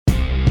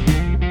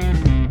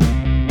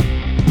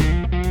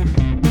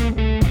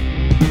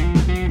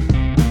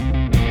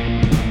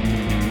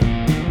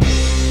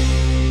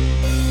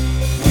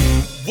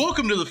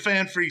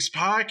Fan Freaks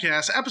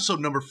Podcast, episode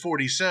number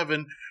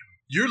 47.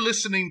 You're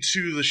listening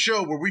to the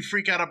show where we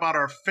freak out about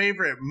our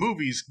favorite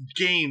movies,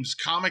 games,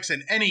 comics,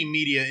 and any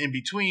media in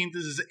between.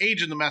 This is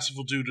Age and the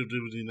Masterful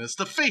Doodiness,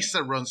 the face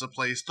that runs the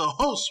place, the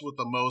host with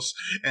the most,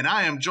 and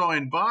I am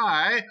joined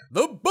by...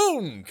 the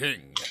Bone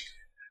King.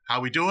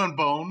 How we doing,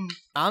 Bone?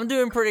 I'm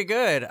doing pretty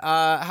good.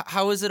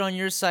 How is it on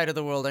your side of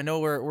the world? I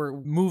know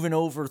we're moving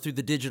over through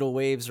the digital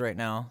waves right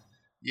now.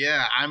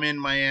 Yeah, I'm in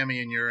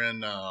Miami and you're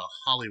in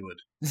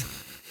Hollywood.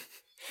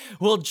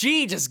 Well,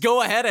 gee, just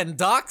go ahead and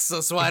dox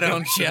us, why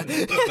don't you?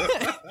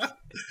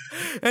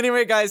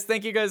 Anyway, guys,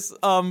 thank you guys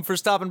for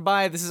stopping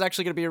by. This is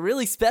actually going to be a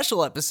really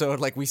special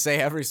episode, like we say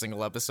every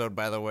single episode,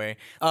 by the way.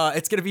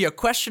 It's going to be a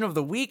question of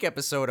the week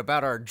episode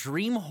about our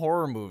dream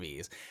horror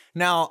movies.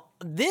 Now,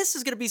 this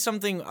is going to be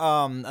something,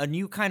 a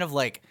new kind of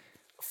like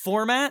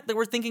format that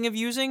we're thinking of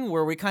using,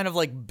 where we kind of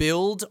like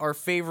build our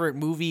favorite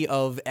movie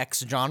of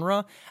X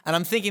genre, and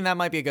I'm thinking that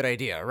might be a good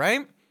idea,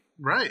 right?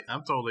 Right,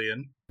 I'm totally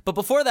in. But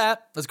before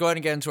that, let's go ahead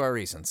and get into our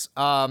recents.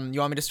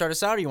 You want me to start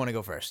us out, or you want to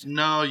go first?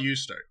 No, you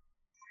start.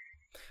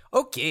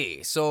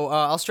 Okay, so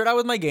I'll start out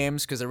with my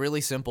games, because they're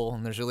really simple,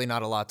 and there's really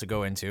not a lot to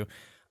go into.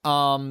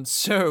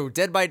 So,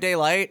 Dead by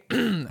Daylight,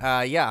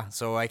 yeah,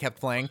 so I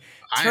kept playing.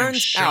 I am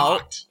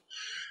shocked.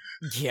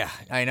 Yeah,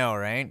 I know,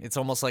 right? It's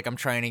almost like I'm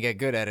trying to get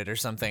good at it or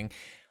something.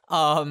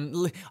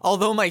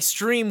 Although my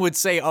stream would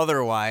say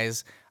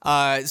otherwise.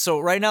 So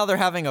right now they're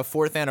having a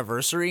 4th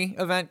anniversary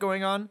event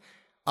going on.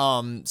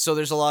 So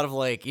there's a lot of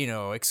like, you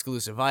know,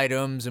 exclusive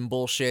items and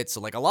bullshit.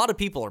 So like a lot of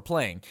people are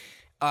playing.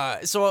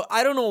 So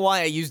I don't know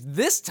why I used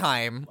this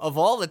time of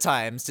all the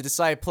times to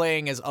decide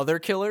playing as other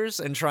killers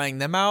and trying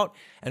them out.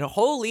 And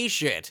holy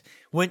shit,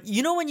 when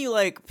you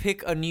like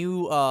pick a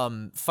new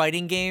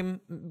fighting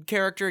game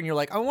character and you're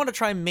like, I want to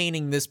try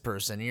maining this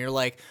person, and you're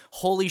like,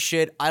 holy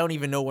shit, I don't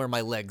even know where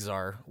my legs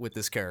are with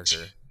this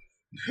character.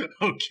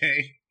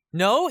 Okay.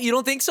 No, you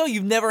don't think so?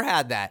 You've never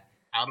had that?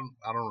 I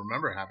don't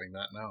remember having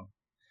that. No.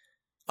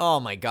 Oh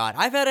my god,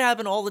 I've had it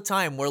happen all the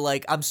time where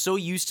like I'm so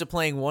used to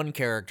playing one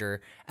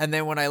character, and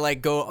then when I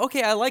like go,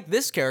 okay, I like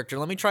this character,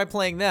 let me try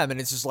playing them, and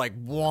it's just like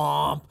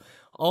womp.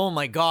 Oh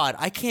my god,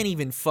 I can't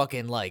even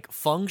fucking like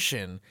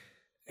function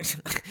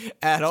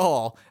at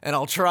all, and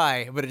I'll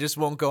try, but it just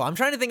won't go. I'm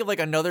trying to think of like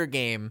another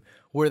game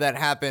where that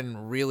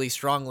happened really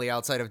strongly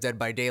outside of Dead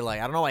by Daylight.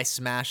 I don't know why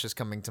Smash is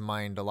coming to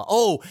mind a lot.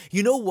 Oh,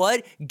 you know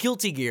what?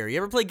 Guilty Gear. You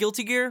ever play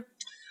Guilty Gear?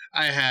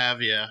 I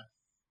have, yeah.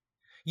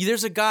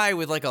 There's a guy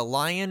with like a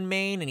lion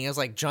mane and he has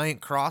like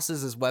giant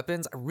crosses as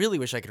weapons. I really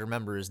wish I could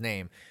remember his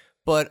name.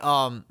 But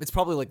it's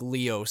probably like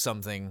Leo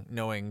something,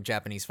 knowing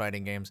Japanese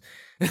fighting games.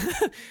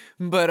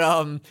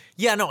 But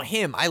yeah, no,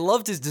 him. I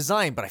loved his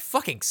design, but I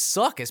fucking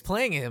suck as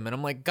playing him. And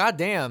I'm like,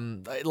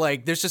 goddamn,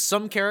 like there's just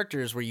some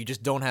characters where you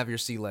just don't have your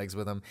sea legs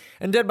with them.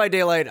 And Dead by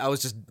Daylight, I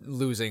was just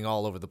losing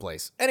all over the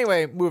place.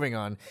 Anyway, moving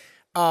on.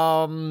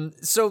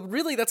 So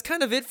really that's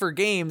kind of it for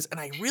games, and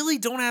I really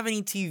don't have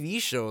any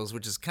TV shows,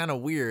 which is kind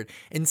of weird.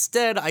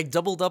 Instead, I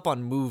doubled up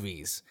on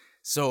movies.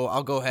 So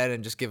I'll go ahead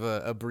and just give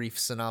a brief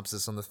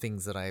synopsis on the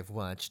things that I've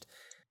watched.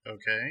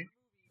 Okay.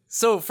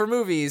 So for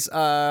movies,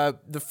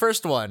 the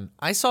first one,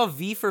 I saw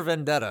V for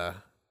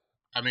Vendetta.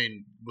 I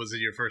mean, was it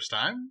your first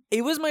time?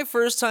 It was my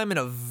first time in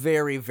a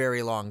very,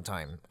 very long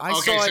time. I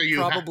saw it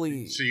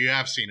probably... So you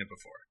have seen it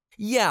before.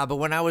 Yeah, but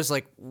when I was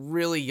like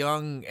really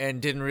young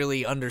and didn't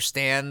really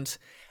understand,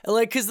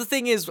 like, because the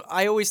thing is,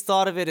 I always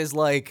thought of it as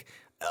like,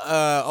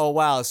 oh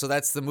wow, so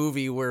that's the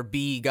movie where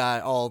B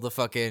got all the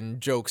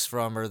fucking jokes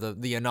from, or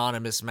the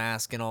anonymous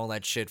mask and all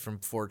that shit from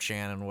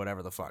 4chan and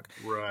whatever the fuck.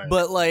 Right.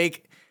 But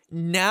like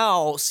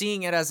now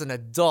seeing it as an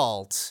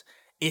adult,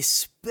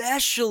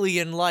 especially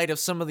in light of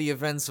some of the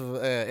events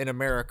of, in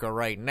America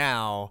right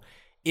now,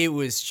 it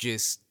was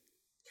just,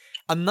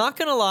 I'm not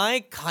gonna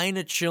lie, kind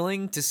of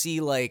chilling to see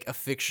like a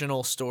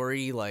fictional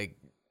story like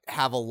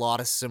have a lot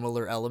of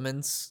similar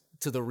elements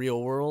to the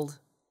real world.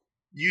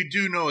 You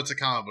do know it's a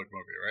comic book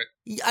movie,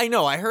 right? I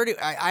know. I heard it.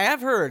 I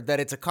have heard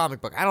that it's a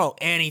comic book. I don't know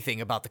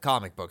anything about the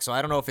comic book, so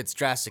I don't know if it's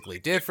drastically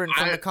different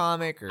from the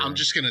comic. Or... I'm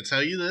just gonna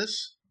tell you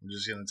this.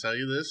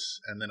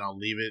 And then I'll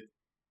leave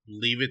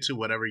it to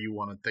whatever you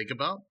want to think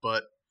about.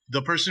 But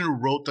the person who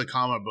wrote the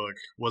comic book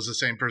was the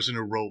same person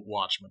who wrote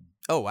Watchmen.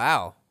 Oh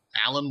wow,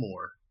 Alan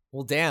Moore.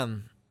 Well,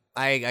 damn.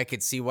 I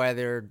could see why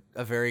they're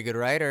a very good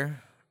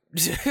writer.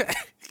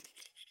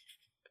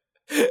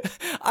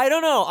 I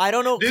don't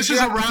know. This is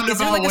a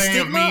roundabout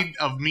way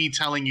of me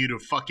telling you to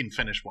fucking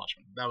finish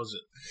Watchmen. That was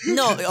it.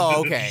 No.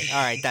 Oh, okay.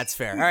 All right. That's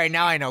fair. All right.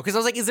 Now I know. Because I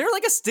was like, is there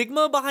like a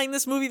stigma behind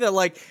this movie that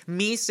like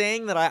me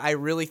saying that I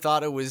really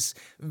thought it was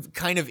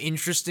kind of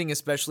interesting,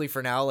 especially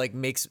for now, like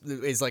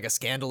is like a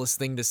scandalous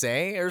thing to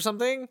say or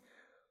something?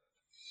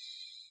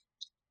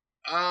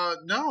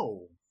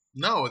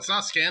 No, it's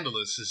not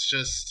scandalous. It's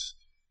just,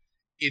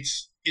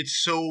 it's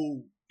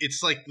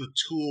like the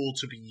tool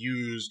to be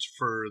used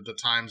for the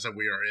times that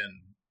we are in.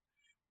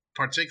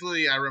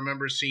 Particularly, I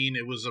remember seeing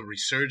it was a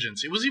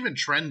resurgence. It was even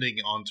trending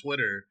on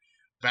Twitter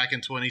back in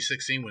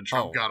 2016 when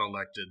Trump got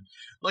elected.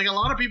 Like, a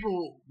lot of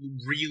people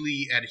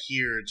really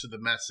adhere to the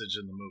message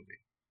in the movie.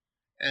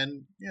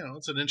 And,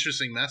 it's an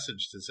interesting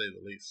message, to say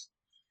the least.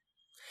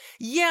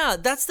 Yeah,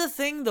 that's the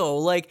thing, though.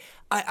 Like,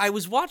 I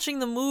was watching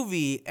the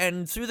movie,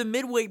 and through the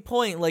midway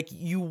point, like,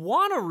 you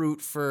want to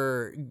root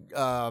for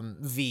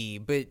V,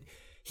 but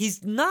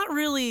he's not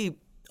really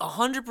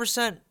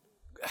 100%.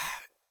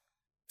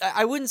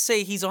 I wouldn't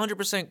say he's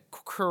 100%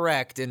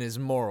 correct in his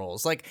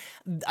morals. Like,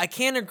 I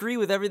can't agree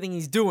with everything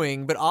he's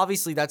doing, but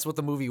obviously that's what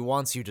the movie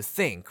wants you to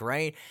think,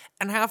 right?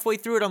 And halfway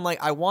through it, I'm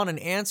like, I want an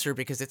answer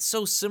because it's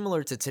so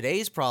similar to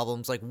today's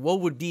problems. Like,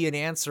 what would be an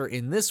answer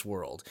in this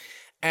world?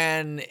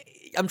 And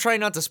I'm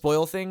trying not to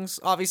spoil things,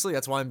 obviously.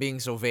 That's why I'm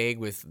being so vague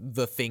with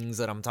the things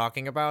that I'm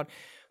talking about.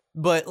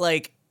 But,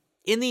 like,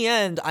 in the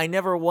end, I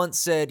never once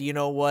said, you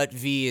know what,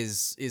 V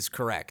is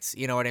correct.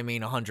 You know what I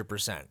mean?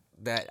 100%.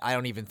 That I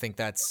don't even think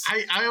that's...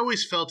 I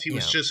always felt he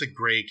was just a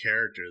gray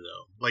character,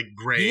 though. Like,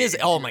 gray. He is,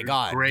 oh my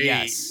God, gray,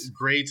 yes.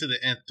 Gray to the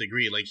nth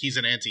degree. Like, he's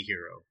an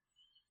anti-hero.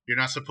 You're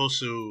not supposed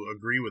to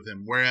agree with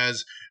him.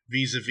 Whereas,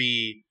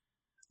 vis-a-vis,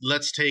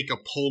 let's take a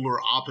polar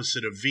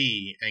opposite of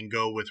V and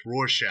go with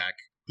Rorschach,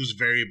 who's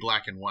very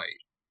black and white.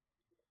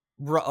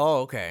 Oh,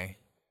 okay.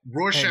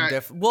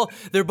 Rorschach... well,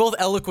 they're both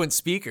eloquent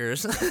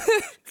speakers.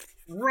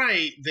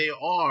 Right, they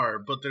are,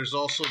 but there's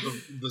also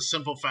the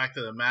simple fact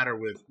of the matter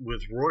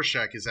with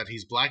Rorschach is that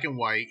he's black and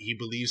white, he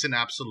believes in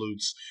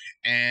absolutes,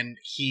 and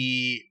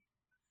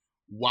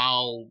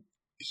while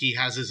he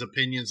has his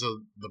opinions of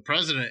the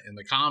president in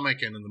the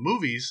comic and in the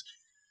movies,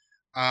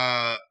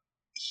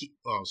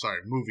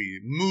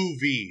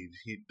 movie.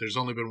 There's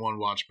only been one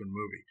Watchmen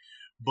movie,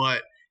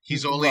 but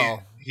he's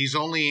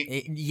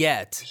only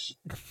yet.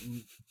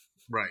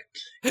 Right.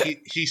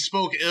 He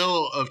spoke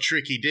ill of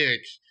Tricky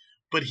Dick,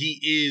 but he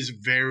is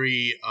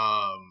very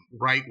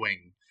right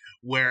wing,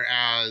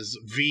 whereas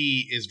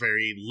V is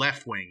very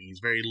left wing. He's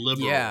very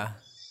liberal. Yeah.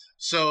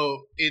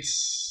 So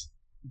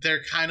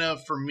they're kind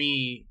of, for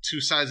me, two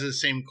sides of the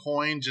same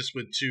coin, just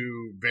with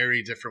two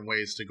very different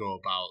ways to go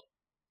about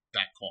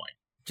that coin.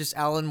 Just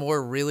Alan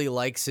Moore really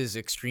likes his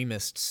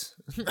extremists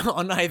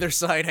on either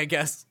side, I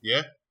guess.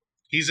 Yeah.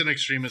 He's an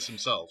extremist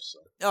himself. So.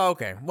 Oh,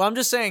 okay. Well, I'm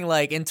just saying,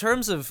 like, in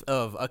terms of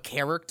a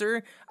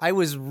character, I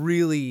was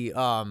really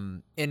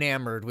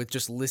enamored with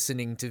just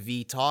listening to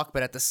V talk,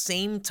 but at the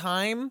same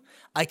time,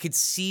 I could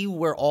see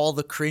where all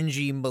the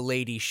cringy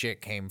milady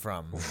shit came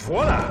from.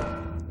 Voila!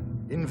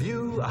 In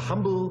view, a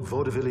humble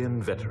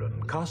vaudevillian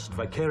veteran, cast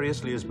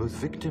vicariously as both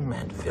victim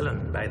and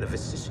villain by the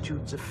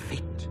vicissitudes of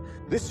fate.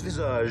 This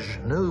visage,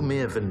 no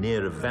mere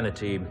veneer of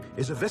vanity,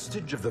 is a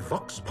vestige of the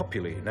vox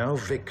populi, now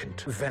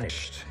vacant,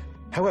 vanished.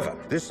 However,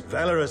 this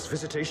valorous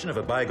visitation of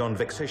a bygone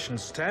vexation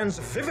stands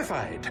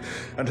vivified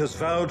and has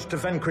vowed to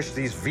vanquish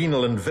these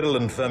venal and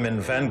virulent vermin,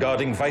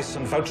 vanguarding vice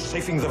and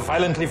vouchsafing the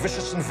violently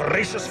vicious and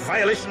voracious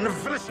violation of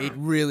felicity. It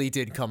really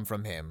did come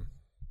from him.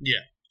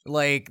 Yeah.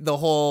 Like, the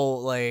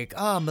whole, like,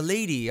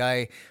 milady,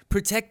 I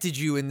protected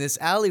you in this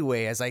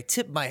alleyway as I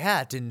tip my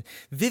hat and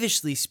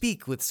vivishly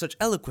speak with such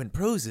eloquent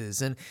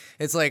proses. And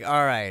it's like,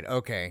 all right,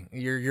 okay,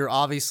 you're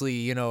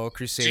obviously, a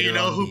crusader. Do you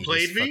know who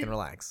played Just me? fucking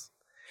relax.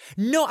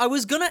 No, I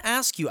was gonna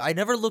ask you. I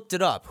never looked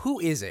it up. Who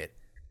is it?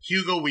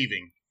 Hugo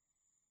Weaving.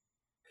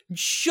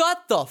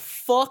 Shut the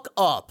fuck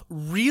up.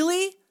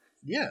 Really?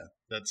 Yeah,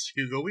 that's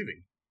Hugo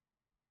Weaving.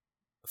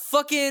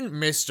 Fucking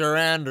Mr.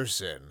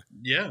 Anderson.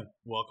 Yeah,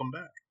 welcome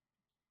back.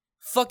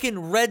 Fucking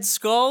Red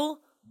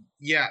Skull?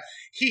 Yeah,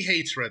 he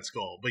hates Red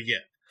Skull, but yeah.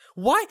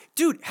 Why?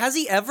 Dude, has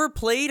he ever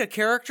played a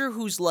character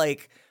who's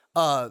like,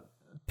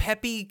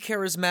 peppy,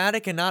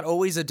 charismatic, and not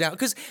always a down?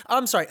 Because,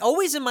 I'm sorry,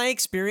 always in my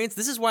experience,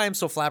 this is why I'm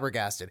so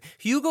flabbergasted.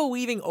 Hugo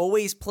Weaving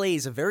always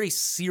plays a very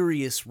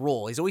serious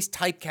role. He's always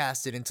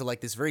typecasted into,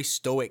 like, this very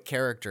stoic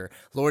character.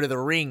 Lord of the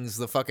Rings,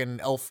 the fucking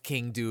elf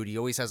king dude, he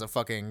always has a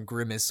fucking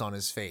grimace on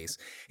his face.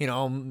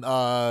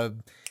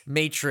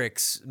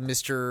 Matrix,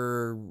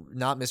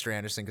 not Mr.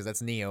 Anderson, because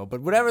that's Neo, but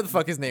whatever the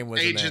fuck his name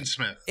was. Agent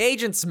Smith.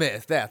 Agent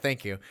Smith, yeah,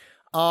 thank you.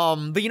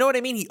 But you know what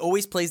I mean? He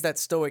always plays that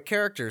stoic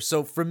character.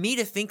 So for me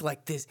to think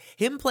like this,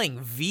 him playing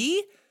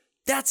V,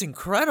 that's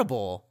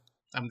incredible.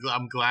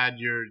 I'm glad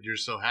you're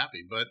so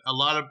happy, but a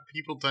lot of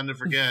people tend to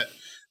forget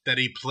that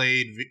he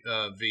played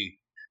V.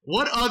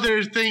 What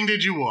other thing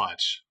did you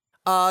watch?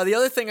 The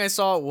other thing I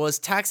saw was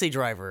Taxi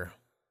Driver.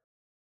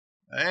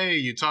 Hey,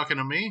 you talking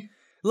to me?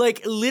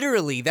 Like,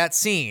 literally, that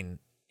scene,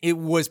 it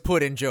was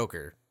put in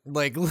Joker.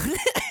 Like,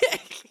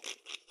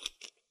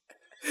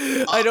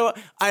 I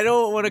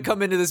don't want to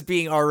come into this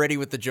being already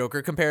with the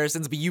Joker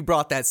comparisons, but you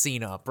brought that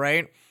scene up,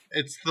 right?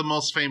 It's the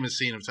most famous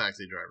scene of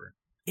Taxi Driver.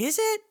 Is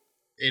it?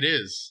 It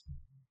is.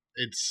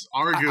 It's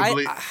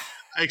arguably...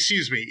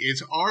 excuse me.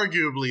 It's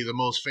arguably the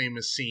most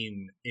famous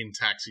scene in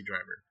Taxi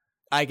Driver.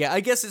 I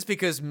guess it's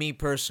because me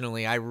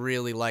personally, I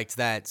really liked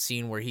that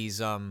scene where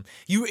he's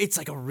it's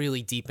like a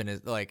really deep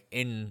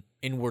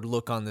inward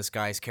look on this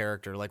guy's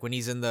character. Like when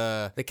he's in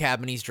the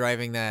cab and he's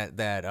driving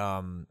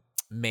that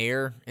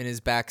mayor in his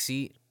back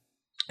seat.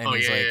 And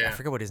he's I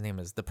forget what his name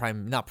is.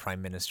 Not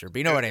prime minister, but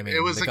you know what I mean.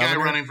 It was the guy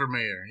running for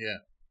mayor, yeah.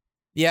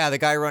 Yeah, the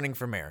guy running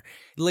for mayor.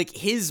 Like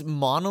his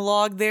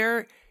monologue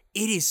there,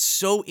 it is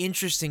so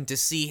interesting to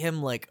see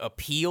him like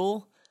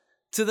appeal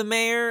to the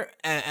mayor,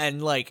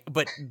 and like,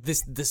 but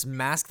this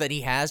mask that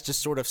he has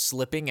just sort of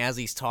slipping as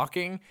he's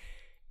talking.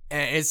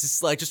 And it's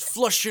just like, just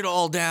flush it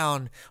all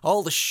down,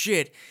 all the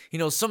shit. You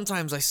know,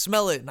 sometimes I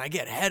smell it and I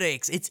get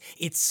headaches. It's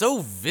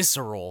so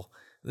visceral,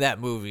 that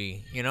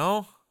movie, you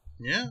know?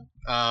 Yeah.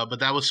 But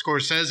that was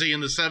Scorsese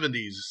in the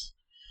 70s.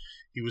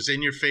 He was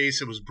in your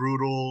face. It was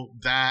brutal.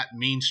 That,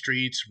 Mean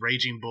Streets,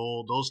 Raging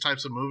Bull, those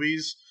types of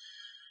movies,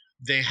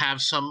 they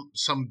have some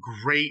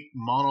great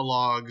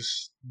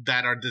monologues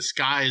that are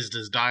disguised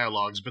as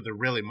dialogues, but they're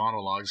really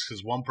monologues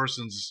because one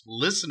person's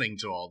listening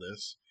to all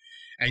this.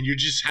 And you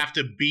just have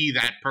to be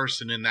that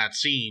person in that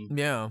scene.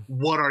 Yeah.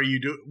 What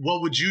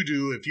would you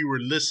do if you were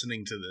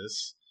listening to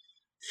this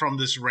from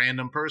this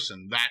random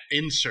person? That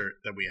insert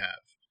that we have.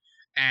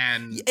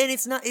 And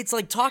it's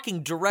like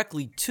talking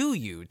directly to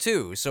you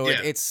too. So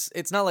yeah.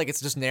 it's not like it's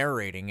just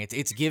narrating.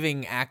 It's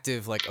giving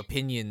active like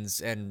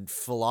opinions and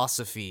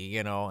philosophy,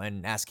 you know,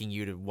 and asking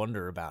you to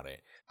wonder about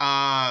it.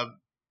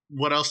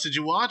 What else did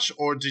you watch,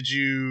 or did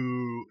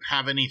you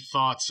have any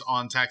thoughts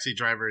on Taxi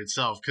Driver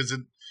itself? Because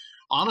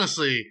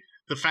honestly,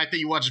 the fact that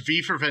you watched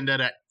V for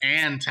Vendetta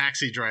and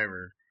Taxi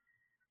Driver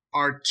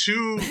are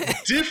two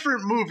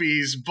different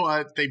movies,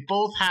 but they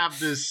both have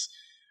this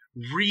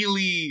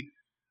really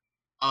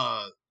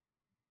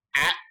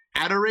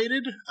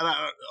adorated,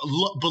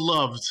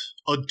 beloved,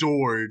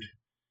 adored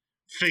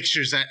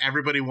fixtures that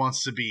everybody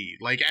wants to be.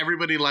 Like,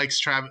 everybody likes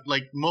Travis.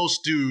 Like,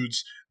 most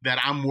dudes that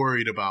I'm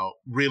worried about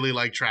really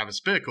like Travis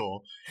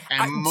Bickle.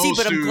 And I'm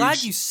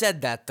glad you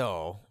said that,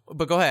 though.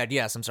 But go ahead.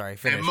 Yes, I'm sorry.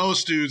 Finish. And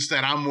most dudes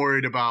that I'm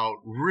worried about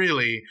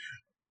really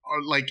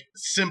are like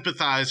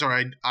sympathize or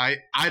I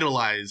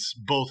idolize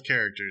both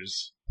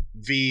characters,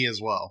 V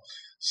as well.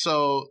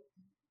 So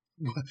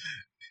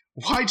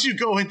why'd you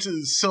go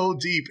so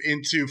deep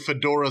into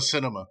Fedora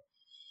Cinema?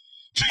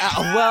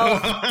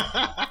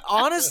 Well,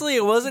 honestly,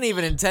 it wasn't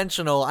even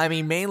intentional. I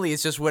mean, mainly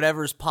it's just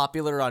whatever's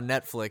popular on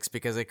Netflix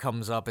because it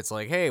comes up. It's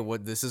like, hey,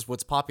 this is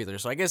what's popular.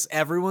 So I guess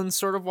everyone's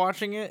sort of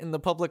watching it in the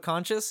public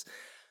conscious.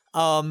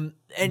 And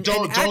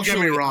don't actually, get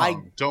me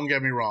wrong. Don't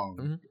get me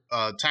wrong.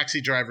 Mm-hmm. Taxi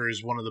Driver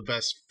is one of the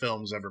best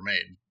films ever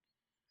made.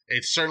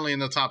 It's certainly in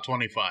the top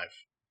 25,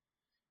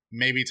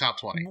 maybe top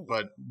 20,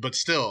 but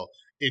still,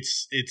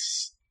 it's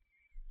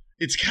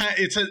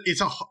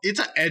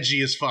an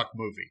edgy as fuck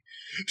movie.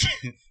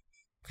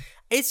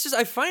 It's just,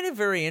 I find it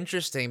very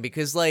interesting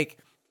because, like,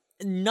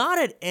 not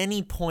at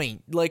any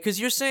point, like, because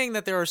you're saying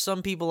that there are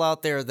some people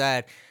out there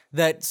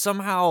that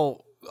somehow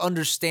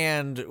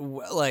understand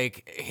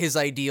like his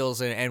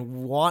ideals and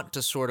want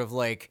to sort of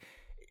like,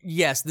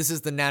 yes, this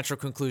is the natural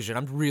conclusion.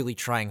 I'm really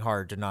trying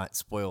hard to not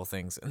spoil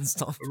things and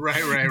stuff.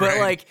 Right. But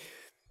like,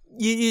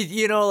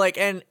 you know, like,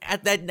 and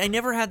at that, I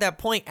never had that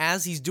point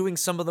as he's doing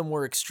some of the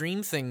more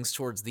extreme things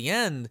towards the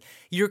end.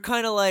 You're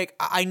kind of like,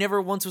 I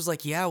never once was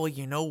like, yeah, well,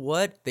 you know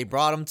what? They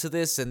brought him to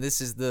this and this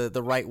is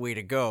the right way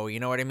to go. You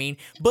know what I mean?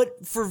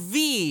 But for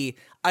V,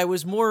 I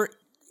was more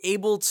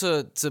able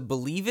to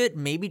believe it,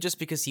 maybe just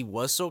because he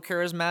was so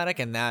charismatic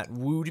and that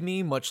wooed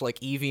me, much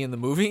like Evie in the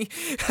movie.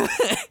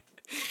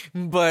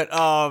 But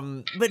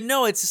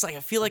no, it's just like,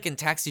 I feel like in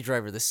Taxi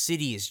Driver, the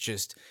city is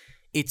just,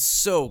 it's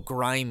so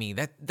grimy.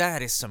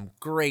 That is some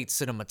great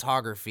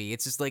cinematography.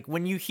 It's just like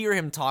when you hear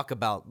him talk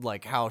about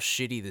like how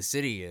shitty the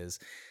city is,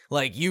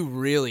 like you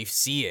really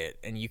see it,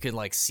 and you can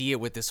like see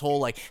it with this whole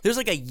like, there's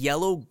like a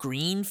yellow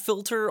green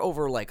filter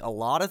over like a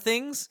lot of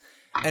things,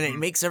 and it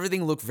makes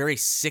everything look very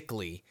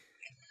sickly.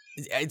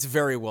 It's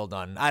very well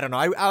done. I don't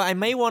know. I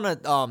may want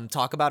to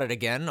talk about it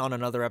again on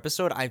another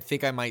episode. I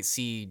think I might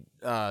see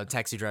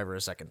Taxi Driver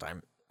a second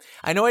time.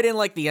 I know I didn't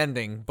like the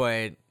ending,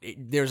 but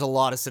there's a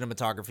lot of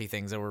cinematography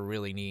things that were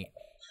really neat.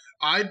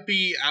 I'd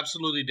be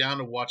absolutely down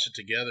to watch it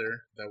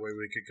together. That way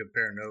we could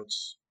compare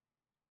notes.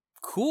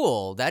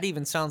 Cool. That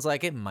even sounds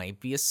like it might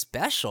be a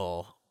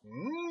special.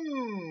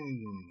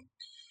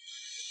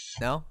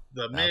 No?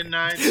 The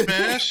Midnight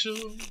Special.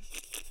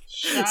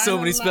 So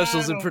many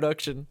specials in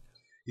production.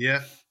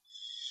 Yeah.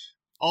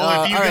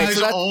 Oh, if you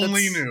guys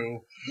only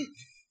knew.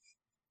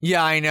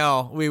 Yeah, I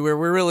know. We're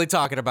really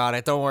talking about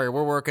it. Don't worry,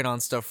 we're working on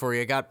stuff for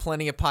you. Got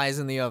plenty of pies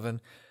in the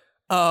oven.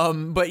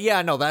 But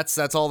yeah, no, that's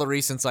all the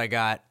recents I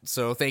got.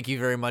 So thank you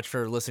very much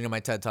for listening to my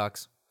TED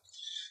Talks.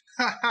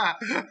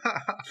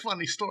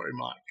 Funny story,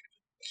 Mark.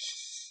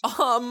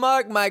 Oh,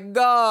 Mark, my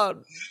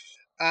God.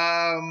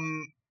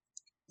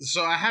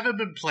 So I haven't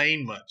been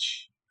playing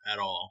much at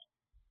all.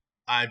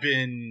 I've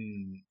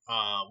been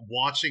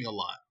watching a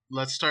lot.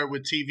 Let's start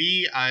with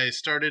TV. I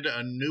started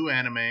a new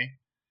anime.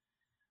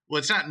 Well,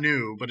 it's not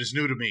new, but it's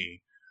new to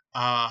me.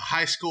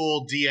 High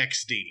School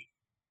DxD.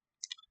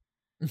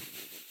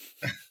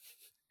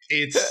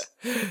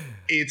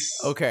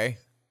 It's okay.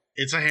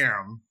 It's a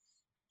harem.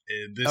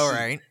 All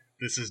right.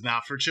 This is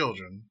not for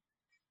children.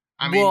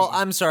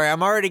 I'm sorry.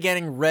 I'm already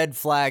getting red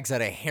flags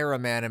at a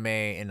harem anime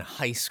in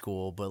high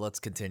school, but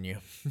let's continue.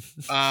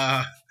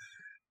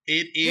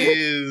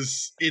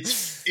 It's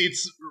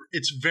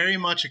very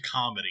much a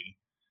comedy,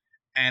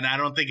 and I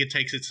don't think it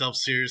takes itself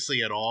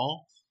seriously at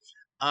all.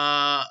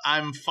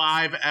 I'm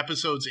 5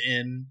 episodes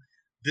in.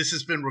 this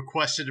has been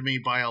requested to me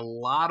by a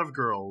lot of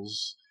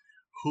girls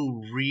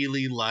who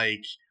really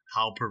like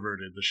how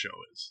perverted the show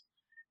is.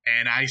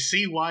 And I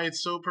see why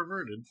it's so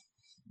perverted.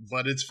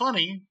 But it's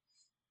funny.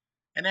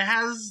 And it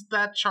has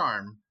that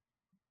charm.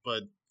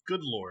 But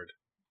good Lord.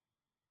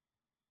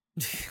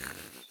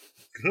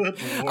 Good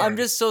Lord. I'm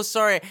just so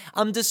sorry.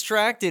 I'm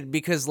distracted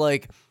because,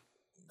 like,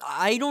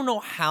 I don't know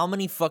how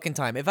many fucking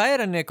time. If I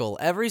had a nickel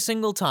every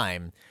single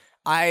time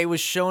I was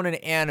shown an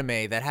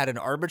anime that had an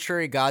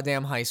arbitrary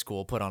goddamn high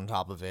school put on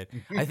top of it,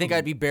 I think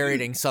I'd be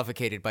buried and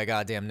suffocated by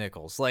goddamn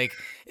nickels. Like,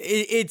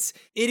 it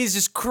is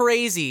just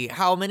crazy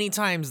how many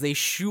times they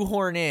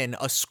shoehorn in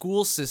a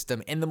school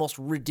system and the most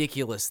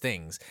ridiculous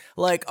things.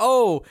 Like,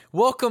 oh,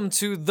 welcome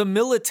to the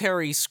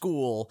military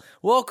school.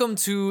 Welcome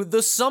to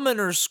the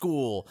summoner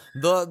school.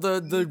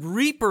 The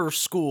reaper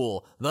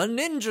school. The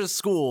ninja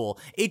school.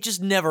 It just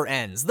never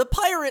ends. The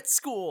pirate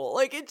school.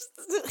 Like, it's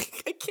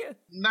I can't.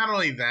 Not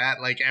only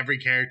that, like every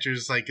character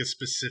is like a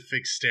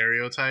specific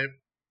stereotype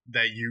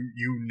that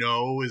you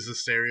know is a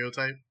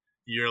stereotype.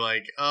 You're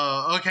like,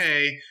 oh,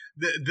 okay,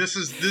 this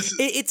is.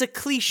 It's a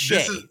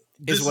cliche.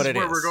 This is what it is.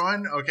 Where we're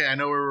going. Okay, I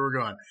know where we're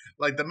going.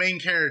 Like the main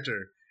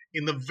character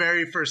in the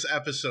very first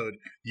episode,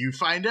 you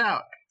find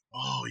out,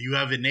 oh, you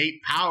have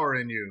innate power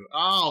in you.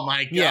 Oh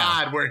my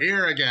God, we're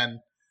here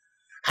again.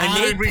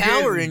 Innate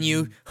power in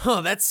you?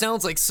 Huh? That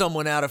sounds like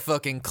someone out of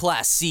fucking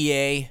Class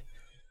CA.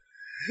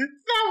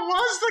 That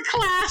was the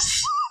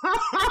class.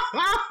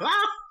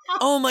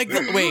 Oh my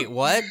God! Wait,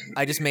 what?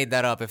 I just made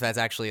that up. If that's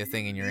actually a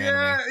thing in your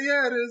anime.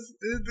 Yeah, it is.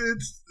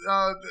 It's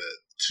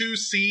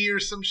 2C or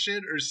some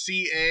shit, or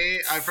CA.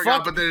 I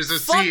forgot, but there's a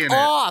C in it.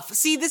 Off.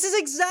 See, this is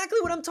exactly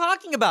what I'm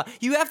talking about.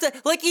 You have to,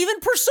 like, even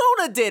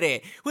Persona did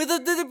it with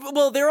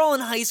well, they're all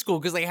in high school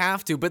because they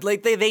have to, but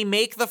like they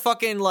make the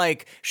fucking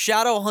like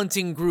shadow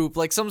hunting group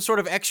like some sort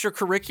of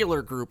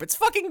extracurricular group. It's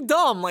fucking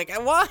dumb. Like,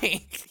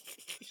 why?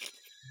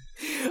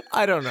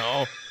 I don't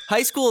know.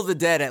 High School of the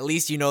Dead, at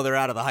least you know they're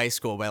out of the high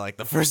school by like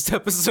the first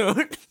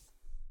episode.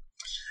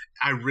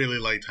 I really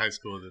liked High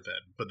School of the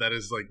Dead, but that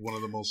is like one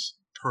of the most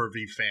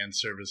pervy fan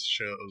service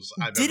shows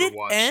I've ever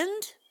watched. Did it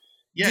end?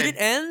 Yeah. Did it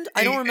end?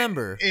 I don't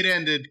remember. It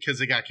ended because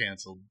it got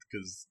canceled.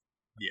 Because,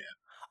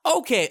 yeah.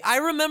 Okay, I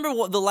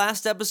remember the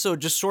last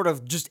episode just sort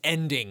of just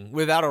ending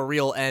without a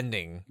real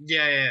ending.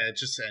 Yeah, it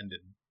just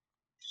ended.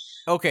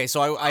 Okay,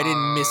 so I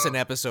didn't miss an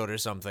episode or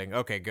something.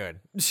 Okay, good.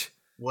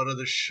 What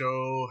other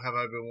show have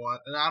I been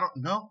watching? I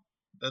don't know.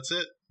 That's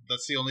it.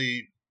 That's the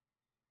only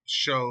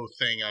show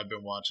thing I've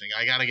been watching.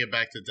 I got to get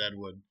back to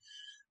Deadwood.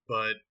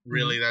 But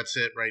really, that's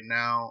it right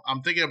now.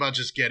 I'm thinking about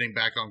just getting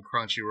back on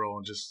Crunchyroll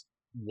and just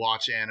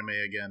watch anime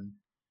again.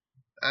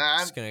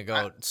 I'm just going to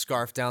go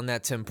scarf down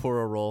that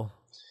tempura roll.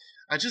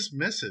 I just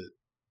miss it.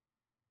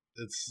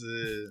 It's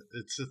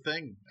a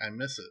thing. I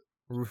miss it.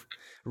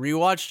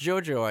 Rewatch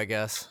JoJo, I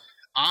guess.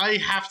 I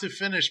have to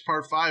finish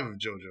part 5 of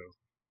JoJo.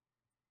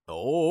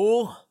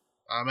 Oh.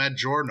 I'm at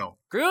Giorno.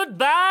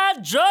 Goodbye,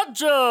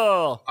 JoJo.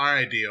 All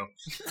right, Dio.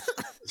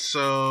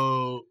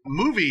 So,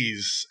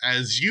 movies,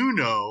 as you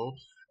know,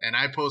 and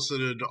I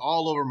posted it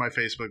all over my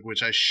Facebook,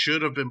 which I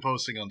should have been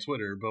posting on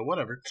Twitter, but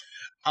whatever.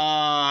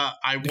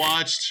 I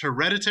watched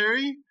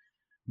Hereditary,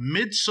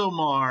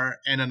 Midsommar,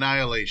 and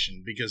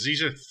Annihilation, because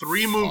these are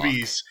 3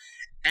 movies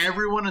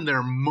everyone and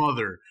their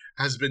mother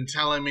has been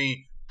telling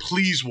me,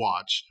 please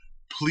watch.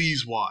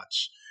 Please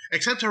watch.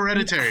 Except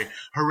Hereditary.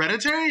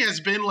 Hereditary has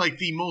been like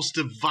the most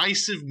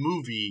divisive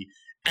movie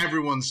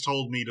everyone's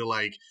told me to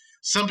like.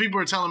 Some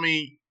people are telling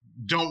me,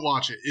 don't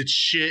watch it. It's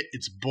shit.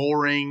 It's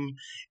boring.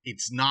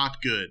 It's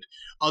not good.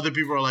 Other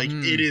people are like,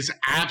 it is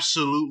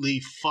absolutely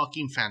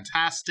fucking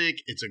fantastic.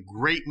 It's a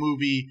great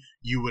movie.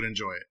 You would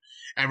enjoy it.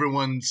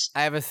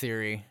 I have a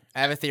theory.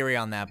 I have a theory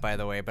on that, by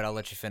the way, but I'll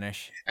let you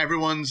finish.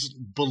 Everyone's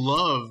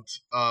beloved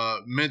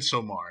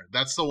Midsommar.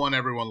 That's the one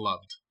everyone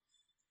loved.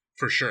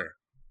 For sure.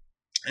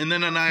 And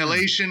then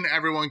Annihilation,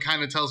 everyone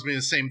kind of tells me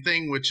the same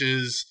thing, which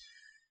is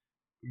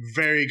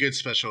very good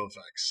special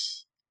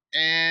effects.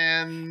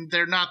 And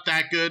they're not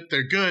that good.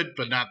 They're good,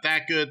 but not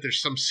that good.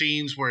 There's some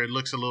scenes where it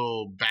looks a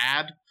little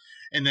bad.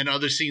 And then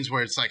other scenes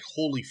where it's like,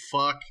 holy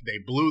fuck, they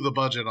blew the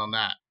budget on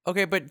that.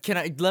 Okay, but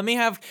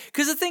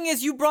because the thing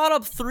is, you brought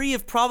up 3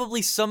 of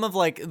probably some of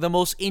like the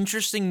most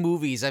interesting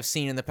movies I've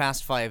seen in the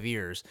past 5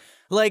 years.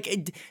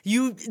 Like,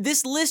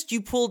 this list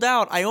you pulled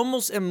out, I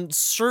almost am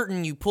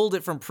certain you pulled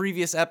it from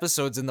previous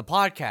episodes in the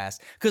podcast,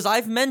 because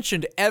I've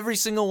mentioned every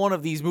single one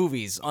of these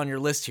movies on your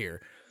list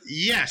here.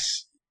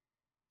 Yes.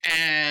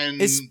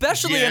 And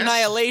especially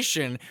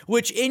Annihilation,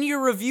 which in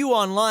your review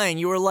online,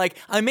 you were like,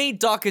 I may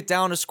dock it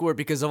down a score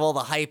because of all the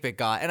hype it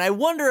got. And I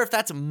wonder if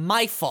that's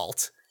my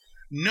fault.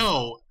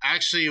 No,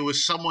 actually, it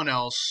was someone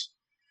else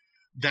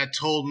that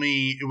told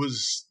me it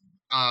was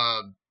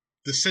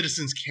the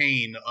Citizens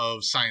Kane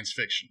of science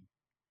fiction.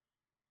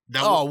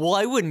 Well,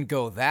 I wouldn't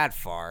go that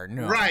far.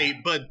 No. Right,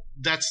 but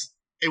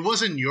it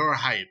wasn't your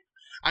hype.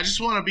 I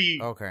just want to be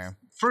okay.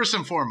 First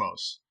and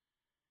foremost,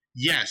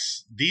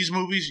 yes, these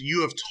movies, you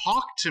have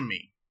talked to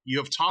me. You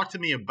have talked to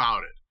me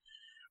about it.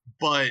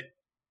 But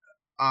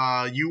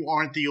you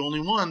aren't the only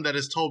one that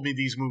has told me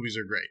these movies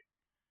are great.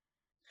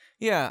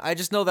 Yeah, I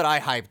just know that I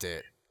hyped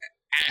it.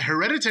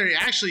 Hereditary,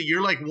 actually,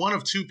 you're like one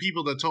of 2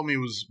 people that told me it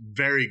was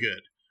very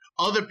good.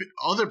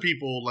 Other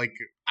people, like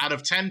out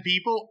of 10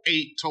 people,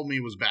 8 told me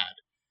it was bad.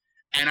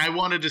 And I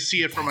wanted to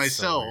see it for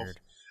myself. So weird.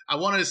 I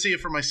wanted to see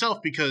it for myself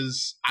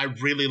because I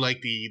really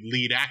like the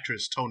lead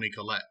actress, Toni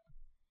Collette.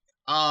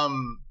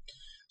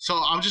 So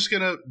I'm just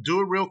gonna do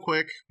it real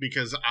quick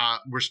because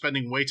we're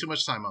spending way too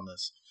much time on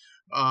this.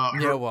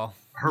 You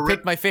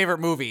picked my favorite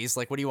movies.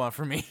 Like, what do you want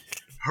from me?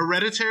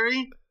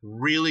 Hereditary,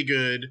 really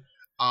good.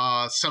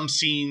 Some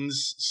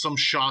scenes, some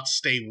shots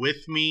stay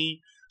with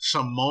me.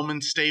 Some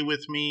moments stay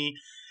with me.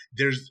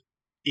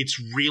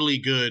 It's really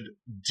good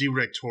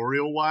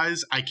directorial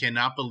wise. I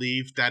cannot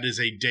believe that is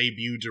a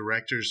debut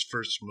director's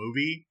first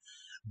movie.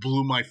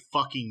 Blew my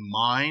fucking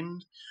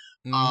mind.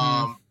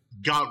 Mm-hmm.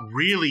 Got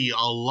really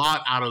a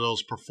lot out of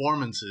those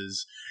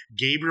performances.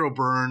 Gabriel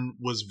Byrne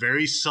was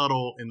very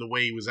subtle in the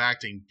way he was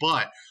acting,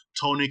 but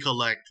Toni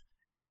Collette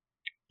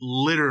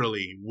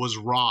literally was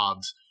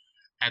robbed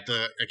at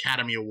the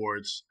Academy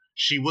Awards.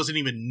 She wasn't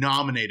even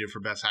nominated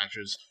for Best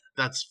Actress.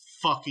 That's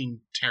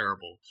fucking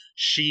terrible.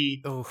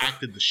 She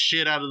acted the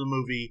shit out of the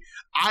movie.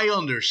 I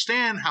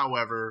understand,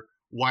 however,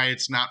 why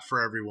it's not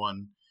for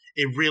everyone.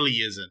 It really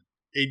isn't.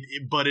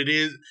 But it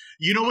is.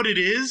 You know what it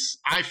is?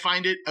 I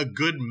find it a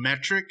good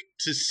metric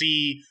to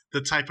see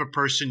the type of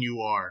person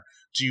you are.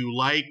 Do you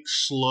like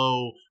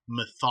slow,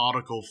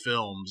 methodical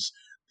films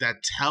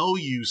that tell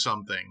you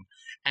something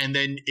and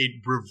then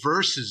it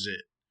reverses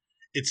it?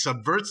 It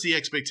subverts the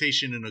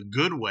expectation in a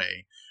good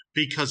way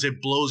because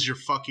it blows your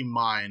fucking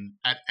mind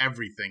at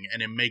everything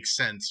and it makes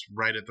sense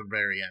right at the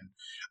very end.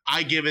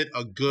 I give it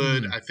a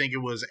good, I think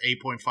it was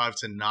 8.5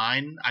 to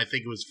 9. I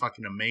think it was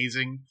fucking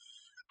amazing.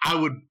 I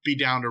would be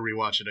down to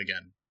rewatch it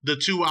again. The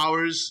 2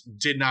 hours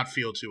did not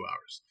feel 2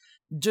 hours.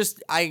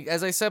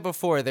 As I said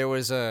before, there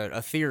was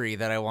a theory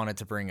that I wanted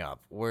to bring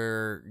up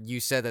where you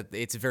said that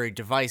it's very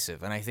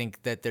divisive, and I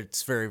think that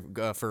it's very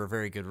for a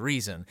very good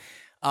reason.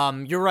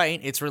 You're right.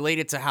 It's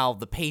related to how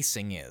the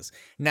pacing is.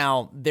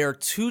 Now, there are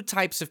 2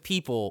 types of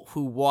people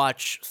who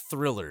watch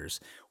thrillers.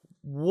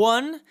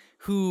 One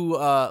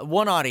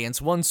audience,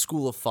 one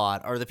school of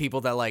thought are the people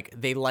that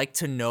they like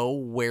to know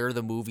where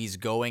the movie's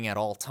going at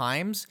all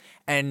times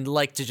and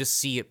like to just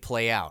see it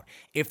play out.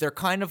 If they're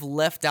kind of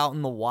left out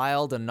in the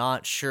wild and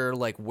not sure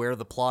where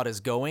the plot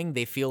is going,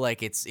 they feel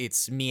like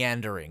it's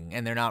meandering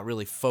and they're not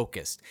really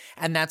focused.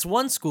 And that's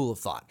one school of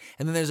thought.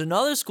 And then there's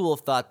another school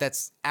of thought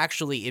that's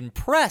actually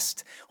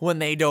impressed when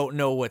they don't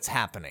know what's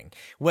happening.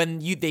 When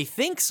they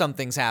think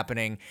something's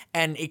happening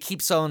and it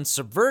keeps on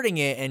subverting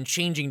it and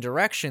changing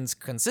directions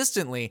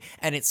consistently,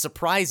 and it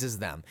surprises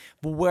them.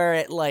 But where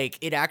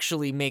it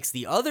actually makes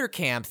the other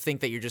camp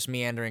think that you're just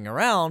meandering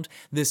around,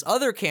 this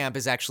other camp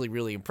is actually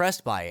really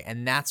impressed by it,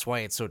 and that's why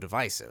it's so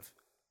divisive.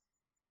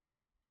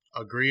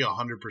 Agree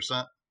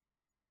 100%.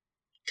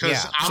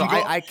 Because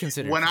I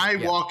consider when I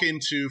walk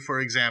into,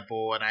 for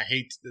example, and I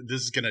hate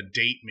this is gonna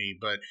date me,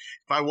 but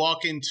if I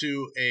walk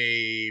into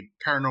a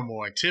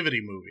Paranormal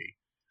Activity movie,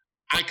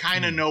 I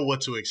kind of know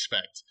what to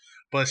expect.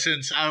 But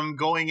since I'm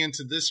going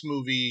into this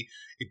movie,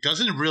 it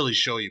doesn't really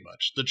show you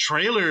much. The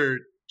trailer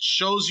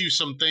shows you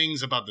some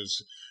things about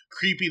this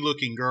creepy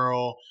looking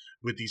girl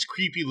with these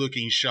creepy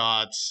looking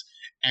shots.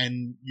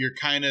 And you're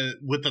kind of,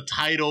 with the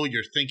title,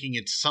 you're thinking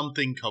it's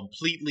something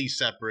completely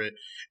separate.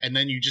 And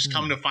then you just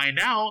come to find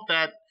out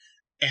that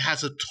it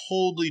has a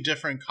totally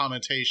different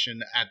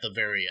connotation at the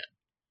very end.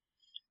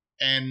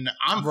 And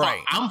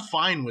I'm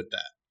fine with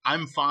that.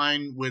 I'm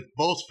fine with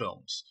both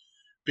films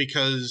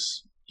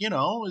because,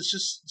 it's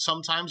just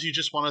sometimes you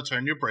just want to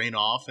turn your brain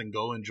off and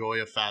go enjoy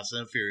a Fast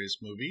and Furious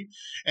movie.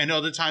 And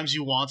other times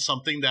you want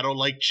something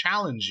that'll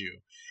challenge you.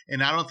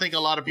 And I don't think a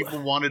lot of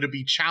people wanted to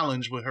be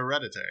challenged with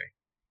Hereditary.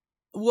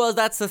 Well,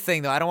 that's the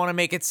thing, though. I don't want to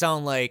make it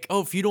sound like,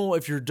 if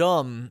you're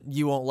dumb,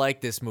 you won't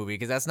like this movie,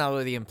 because that's not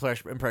really the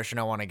impression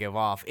I want to give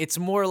off. It's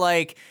more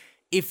like,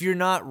 if you're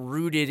not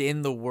rooted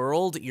in the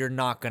world, you're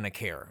not going to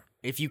care.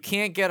 If you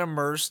can't get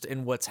immersed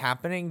in what's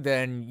happening,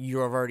 then you've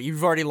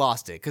already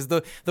lost it, because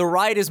the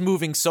ride is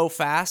moving so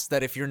fast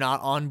that if you're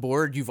not on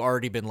board, you've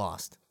already been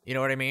lost. You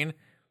know what I mean?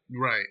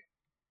 Right.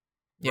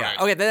 Yeah.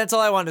 Right. Okay, that's all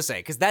I wanted to say,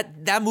 because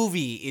that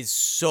movie is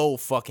so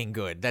fucking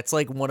good. That's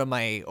one of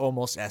my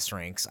almost S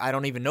ranks. I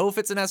don't even know if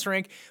it's an S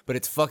rank, but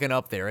it's fucking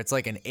up there. It's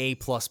an A++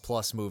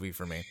 movie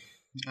for me.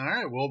 All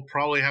right, we'll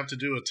probably have to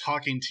do a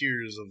talking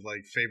tiers of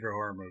favorite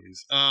horror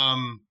movies.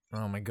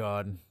 Oh my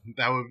god,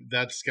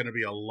 that's gonna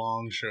be a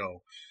long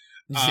show.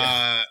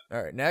 Yeah.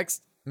 All right,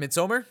 next,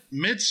 Midsommar.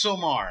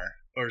 Midsommar.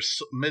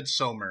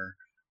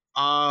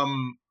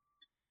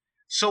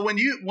 So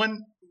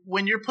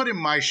when you're put in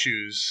my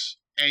shoes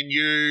and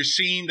you're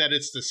seeing that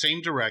it's the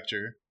same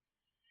director,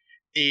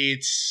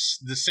 it's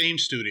the same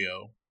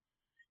studio,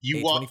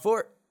 you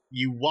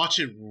watch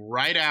it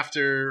right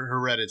after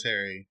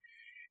Hereditary.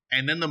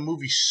 And then the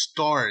movie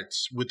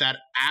starts with that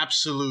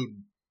absolute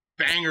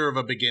banger of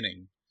a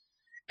beginning.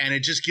 And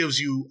it just gives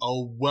you a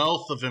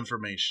wealth of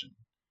information.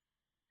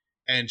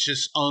 and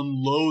just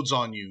unloads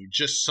on you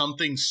just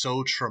something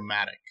so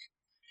traumatic.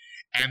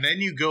 And then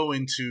you go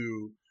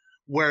into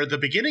where the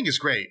beginning is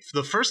great.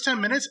 For the first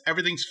 10 minutes,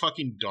 everything's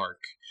fucking dark.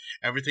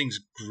 Everything's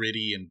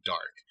gritty and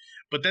dark.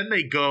 But then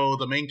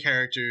the main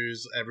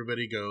characters,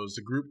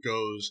 the group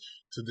goes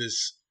to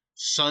this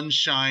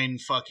sunshine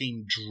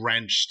fucking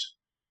drenched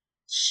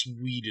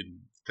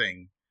Sweden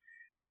thing.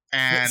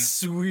 And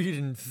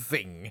Sweden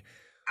thing.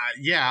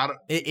 Yeah.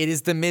 It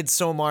is the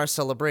Midsommar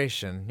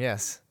celebration,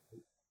 yes.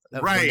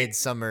 Right.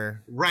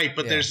 Midsummer. Right,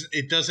 but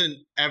it doesn't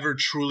ever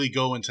truly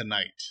go into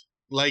night.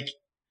 Like,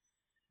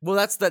 well,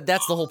 that's the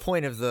whole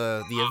point of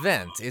the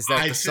event, is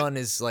that the sun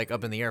is like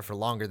up in the air for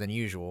longer than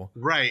usual.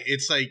 Right.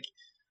 It's like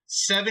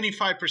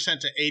 75%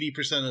 to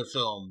 80% of the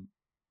film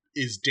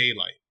is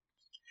daylight.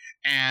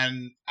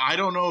 And I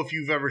don't know if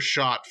you've ever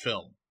shot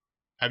film.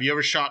 Have you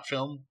ever shot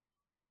film?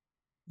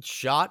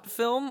 Shot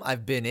film?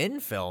 I've been in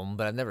film,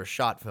 but I've never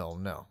shot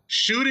film, no.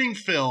 Shooting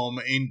film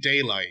in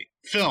daylight,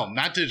 film,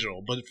 not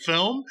digital, but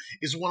film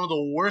is one of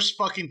the worst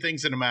fucking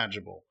things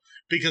imaginable.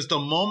 Because the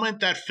moment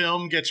that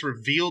film gets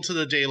revealed to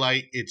the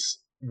daylight,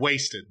 it's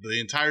wasted.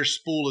 The entire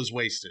spool is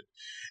wasted.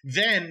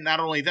 Then, not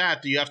only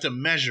that, you have to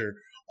measure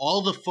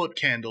all the foot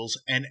candles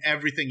and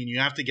everything, and you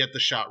have to get the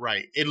shot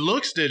right. It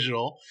looks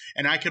digital,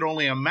 and I could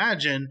only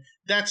imagine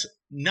that's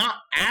not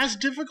as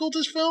difficult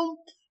as film,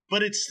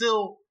 but it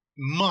still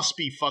must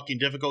be fucking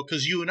difficult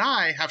because you and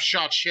I have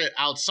shot shit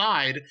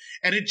outside,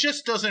 and it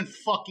just doesn't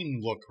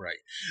fucking look right.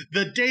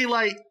 The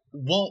daylight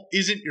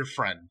isn't your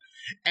friend.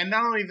 And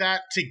not only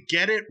that, to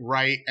get it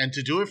right and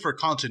to do it for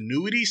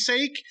continuity's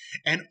sake,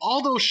 and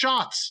all those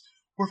shots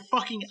were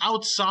fucking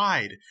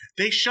outside.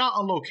 They shot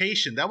on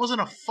location. That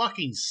wasn't a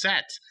fucking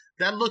set.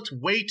 That looked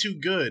way too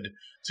good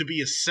to be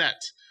a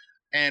set.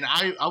 And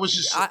I was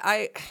just...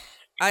 I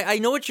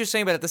know what you're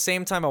saying, but at the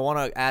same time, I want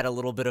to add a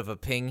little bit of a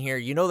ping here.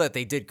 You know that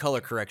they did color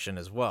correction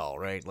as well,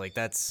 right? Like,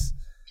 that's...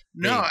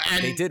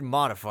 They did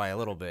modify a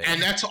little bit.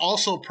 And that's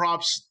also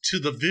props to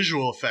the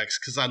visual effects,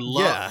 because I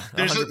love...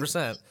 Yeah,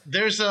 100%.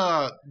 This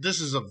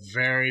is a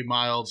very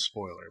mild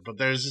spoiler, but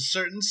there's a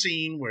certain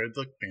scene where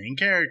the main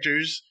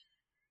characters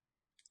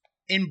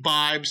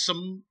imbibe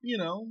some,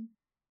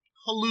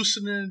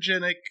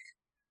 hallucinogenic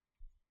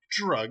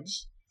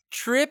drugs.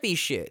 Trippy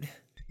shit.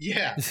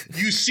 Yeah,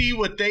 you see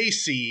what they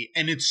see,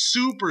 and it's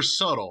super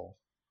subtle.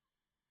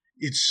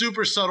 It's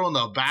super subtle in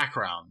the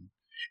background.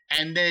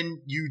 And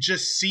then you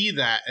just see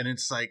that, and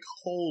it's like,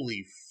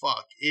 holy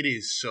fuck, it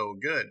is so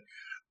good.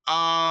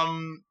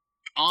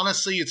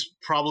 Honestly, it's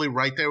probably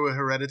right there with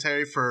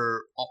Hereditary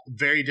for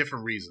very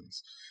different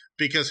reasons.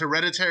 Because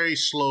Hereditary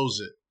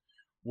slows it,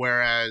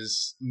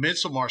 whereas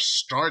Midsommar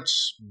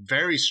starts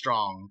very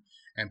strong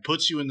and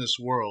puts you in this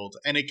world,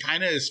 and it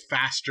kind of is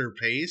faster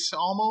pace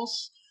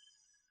almost,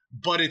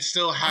 but it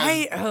still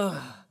has...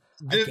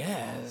 I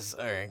guess.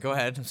 All right, go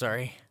ahead. I'm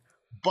sorry.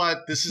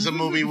 But this is a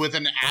movie with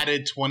an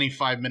added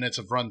 25 minutes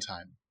of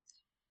runtime.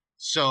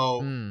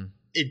 So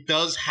it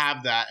does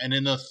have that. And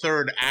in the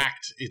third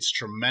act, it's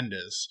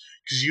tremendous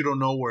because you don't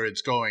know where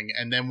it's going.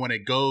 And then when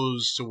it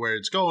goes to where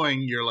it's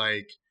going, you're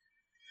like,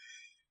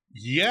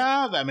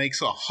 yeah, that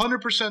makes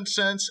 100%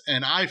 sense.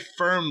 And I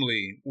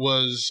firmly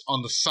was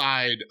on the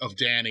side of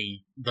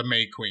Dani, the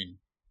May Queen.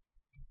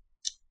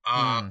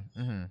 I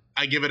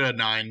give it a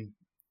 9.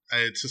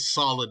 It's a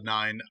solid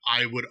 9.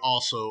 I would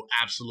also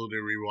absolutely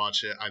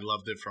rewatch it. I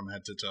loved it from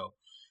head to toe.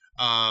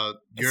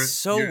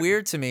 It's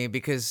weird to me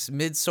because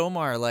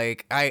Midsommar,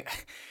 like, I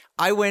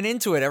went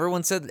into it.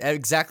 Everyone said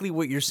exactly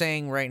what you're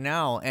saying right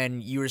now,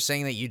 and you were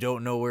saying that you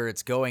don't know where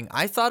it's going.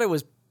 I thought it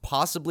was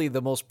possibly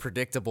the most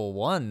predictable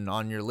one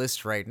on your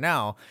list right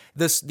now.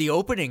 The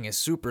opening is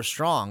super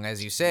strong,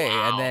 as you say,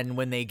 and then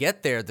when they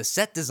get there, the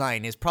set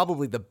design is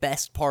probably the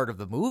best part of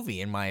the movie,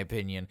 in my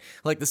opinion.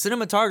 Like, the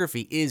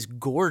cinematography is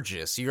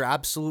gorgeous. You're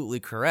absolutely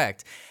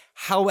correct.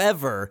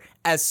 However,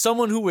 as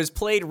someone who has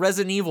played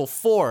Resident Evil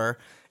 4,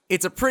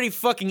 it's a pretty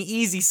fucking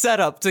easy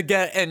setup to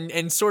get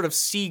and sort of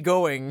see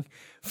going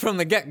from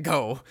the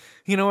get-go.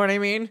 You know what I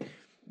mean?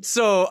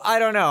 So, I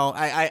don't know.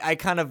 I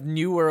kind of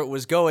knew where it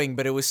was going,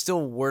 but it was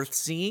still worth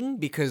seeing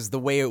because the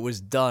way it was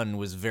done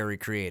was very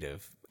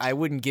creative. I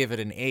wouldn't give it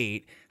an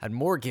 8. I'd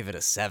more give it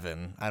a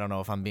 7. I don't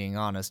know if I'm being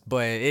honest,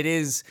 but it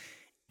is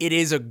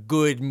a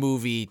good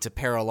movie to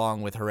pair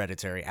along with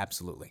Hereditary,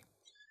 absolutely.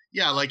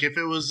 Yeah, like if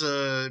it was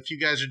if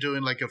you guys are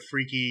doing like a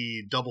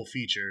freaky double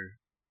feature.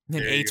 An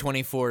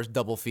A24's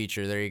double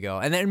feature, there you go.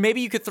 And then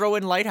maybe you could throw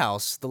in The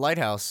Lighthouse,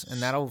 and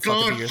that'll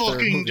fucking be your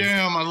third movie.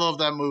 Damn, I love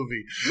that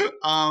movie.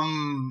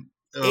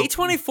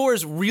 A24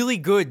 is really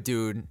good,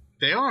 dude.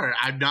 They are.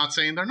 I'm not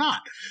saying they're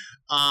not.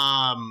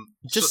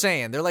 Just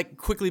saying, they're like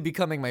quickly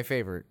becoming my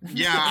favorite.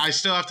 Yeah, I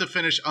still have to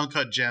finish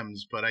Uncut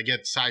Gems, but I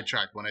get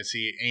sidetracked when I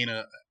see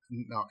Anna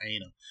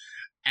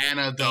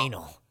de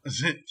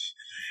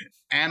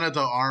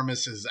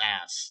Armas's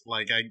ass.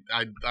 Like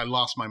I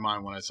lost my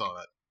mind when I saw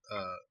that.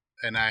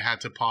 and I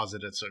had to pause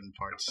it at certain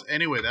parts.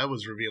 Anyway, that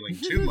was revealing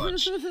too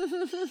much.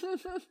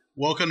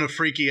 Welcome to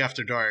Freaky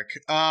After Dark.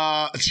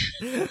 Is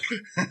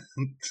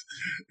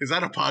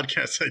that a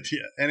podcast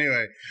idea?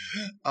 Anyway,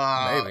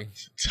 maybe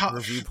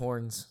review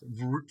porns.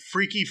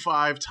 Freaky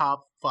 5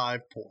 top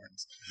 5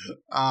 porns.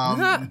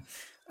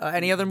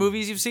 Any other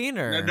movies you've seen?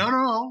 Or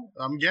no,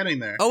 I'm getting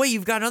there. Oh wait,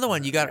 you've got another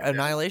one. You got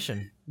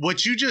Annihilation.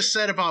 What you just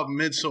said about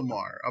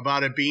Midsommar,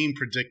 about it being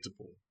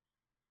predictable,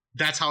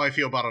 that's how I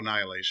feel about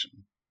Annihilation.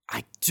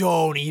 I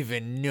don't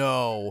even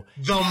know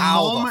the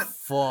moment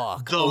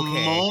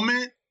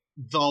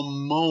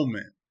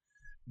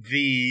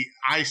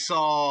I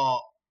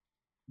saw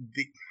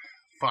the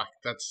fuck,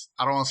 that's,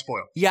 I don't want to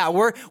spoil. Yeah,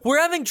 we're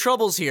having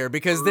troubles here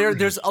because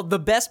there's the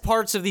best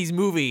parts of these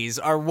movies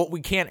are what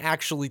we can't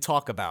actually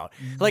talk about.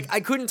 Like, I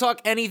couldn't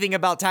talk anything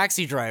about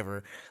Taxi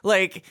Driver.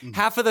 Like,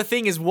 half of the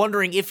thing is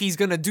wondering if he's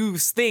gonna do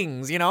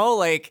things, you know?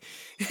 Like,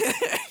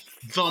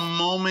 the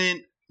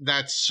moment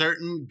that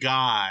certain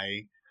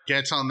guy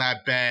gets on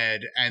that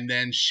bed and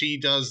then she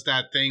does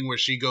that thing where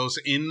she goes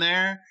in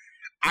there,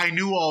 I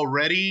knew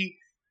already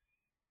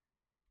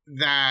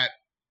that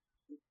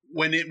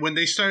when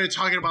they started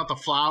talking about the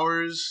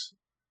flowers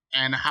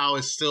and how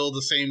it's still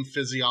the same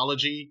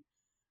physiology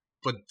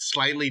but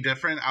slightly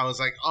different, I was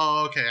like,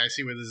 oh, okay, I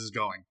see where this is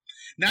going.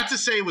 Not to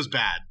say it was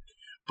bad,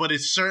 but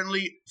it's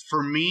certainly,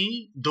 for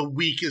me, the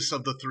weakest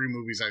of the 3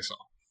 movies I saw.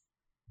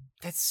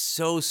 That's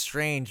so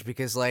strange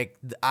because, like,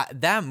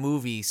 that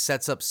movie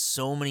sets up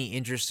so many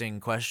interesting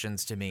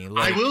questions to me.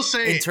 Like, I will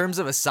say, in terms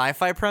of a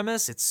sci-fi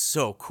premise, it's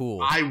so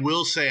cool. I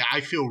will say,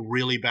 I feel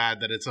really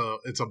bad that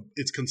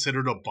it's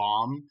considered a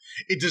bomb.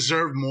 It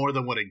deserved more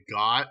than what it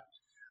got.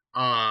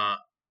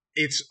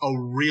 It's a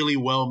really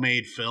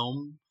well-made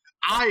film.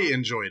 I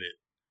enjoyed it.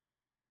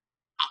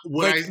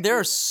 There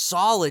are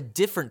solid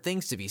different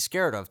things to be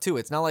scared of too.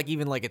 It's not like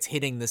even like it's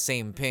hitting the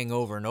same ping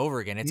over and over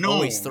again. It's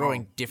always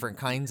throwing different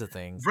kinds of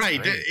things.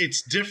 Right.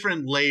 It's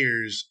different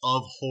layers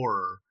of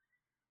horror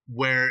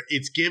where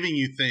it's giving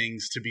you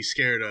things to be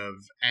scared of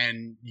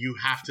and you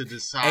have to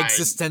decide.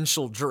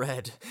 Existential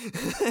dread.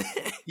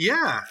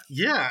 Yeah.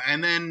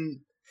 And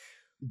then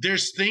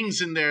there's things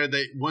in there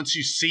that once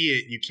you see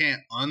it, you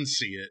can't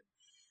unsee it.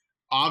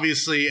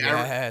 Obviously,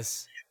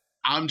 yes.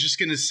 I'm just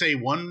going to say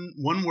one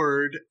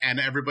word, and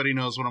everybody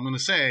knows what I'm going to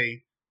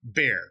say.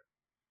 Bear.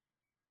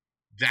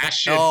 That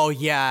shit. Oh,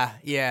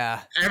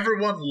 yeah.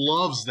 Everyone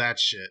loves that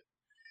shit.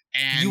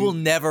 And you will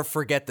never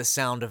forget the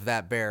sound of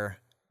that bear.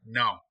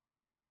 No.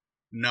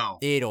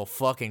 It'll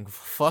fucking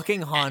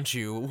haunt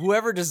you.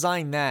 Whoever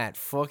designed that,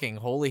 fucking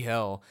holy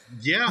hell.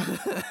 Yeah.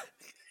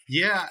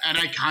 Yeah, and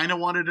I kind of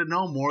wanted to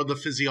know more of the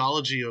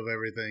physiology of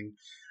everything.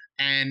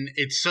 And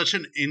it's such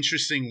an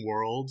interesting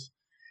world.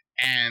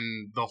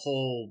 And the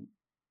whole,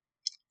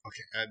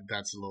 okay,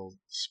 that's a little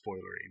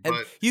spoilery,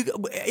 but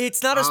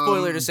it's not a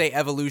spoiler to say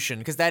evolution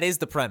because that is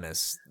the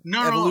premise.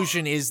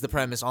 Evolution is the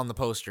premise on the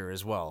poster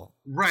as well,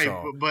 right?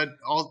 So. But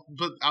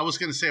I was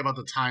gonna say about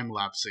the time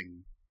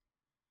lapsing,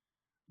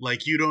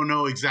 like you don't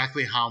know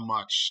exactly how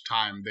much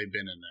time they've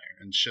been in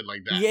there and shit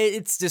like that. Yeah,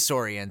 it's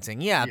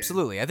disorienting. Yeah,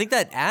 absolutely. I think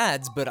that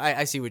adds, but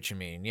I see what you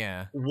mean.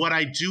 Yeah. What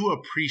I do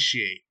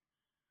appreciate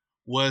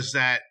was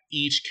that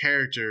each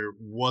character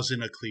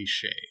wasn't a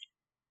cliche.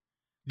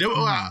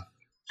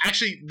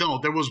 Actually, no,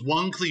 there was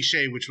one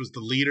cliche, which was the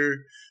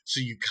leader, so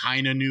you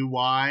kind of knew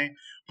why.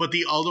 But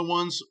the other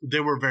ones, they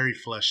were very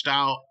fleshed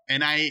out,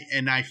 and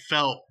I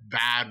felt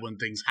bad when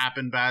things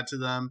happened bad to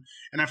them,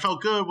 and I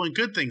felt good when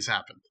good things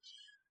happened.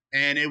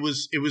 And it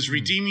was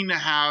redeeming to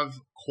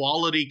have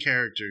quality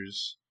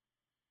characters,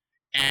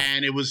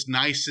 and it was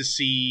nice to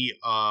see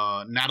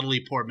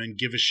Natalie Portman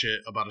give a shit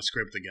about a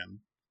script again.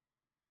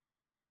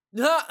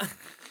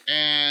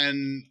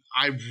 And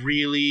I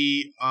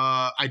really,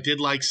 I did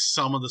like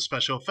some of the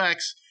special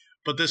effects,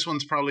 but this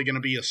one's probably going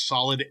to be a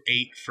solid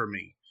 8 for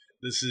me.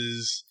 This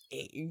is...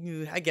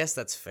 I guess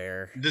that's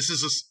fair. This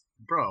is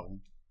bro,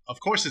 of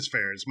course it's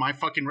fair. It's my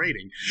fucking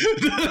rating.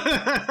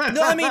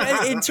 No, I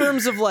mean, in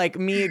terms of like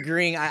me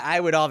agreeing, I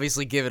would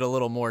obviously give it a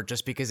little more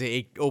just because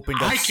it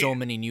opened up so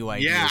many new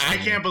ideas. Yeah, I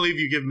can't believe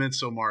you give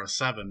Midsommar a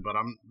 7,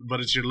 but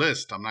it's your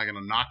list. I'm not going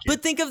to knock you.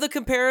 But think of the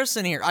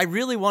comparison here. I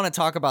really want to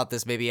talk about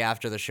this maybe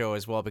after the show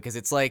as well, because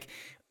it's like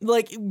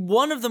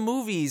one of the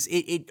movies,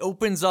 it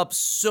opens up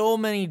so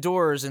many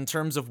doors in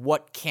terms of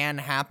what can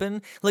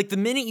happen. Like the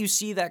minute you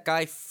see that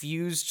guy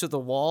fused to the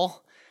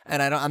wall,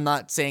 and I'm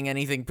not saying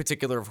anything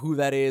particular of who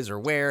that is or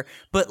where,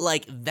 but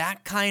like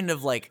that kind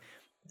of like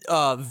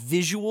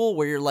visual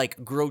where you're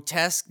like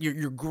grotesque,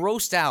 you're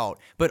grossed out,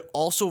 but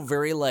also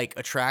very like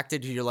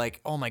attracted to, you're like,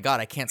 oh my God,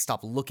 I can't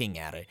stop looking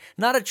at it.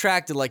 Not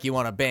attracted like you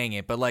want to bang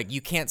it, but like you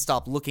can't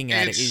stop looking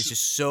at it. It's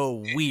just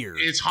so weird.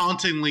 It's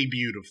hauntingly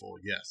beautiful,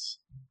 yes.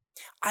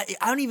 I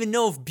don't even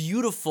know if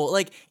beautiful,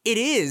 like it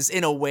is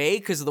in a way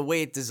because of the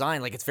way it's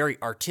designed, like it's very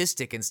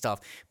artistic and stuff,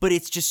 but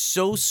it's just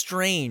so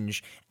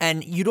strange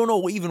and you don't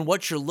know even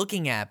what you're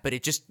looking at, but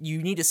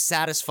you need to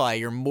satisfy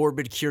your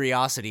morbid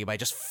curiosity by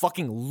just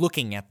fucking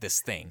looking at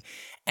this thing.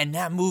 And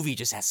that movie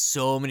just has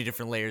so many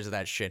different layers of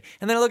that shit.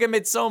 And then I look at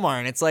Midsommar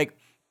and it's like,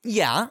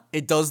 Yeah,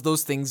 it does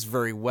those things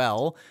very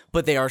well,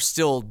 but they are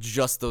still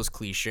just those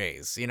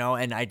cliches, you know?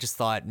 And I just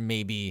thought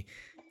maybe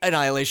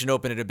Annihilation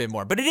opened it a bit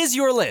more. But it is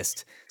your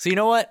list. So you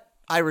know what?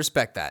 I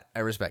respect that.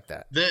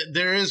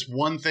 There is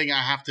one thing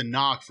I have to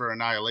knock for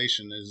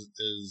Annihilation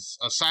is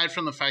aside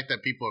from the fact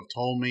that people have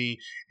told me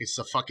it's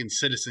the fucking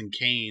Citizen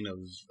Kane of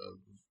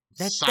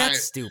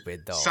that's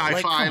stupid, though.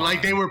 Sci-fi.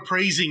 Like they were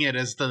praising it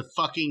as the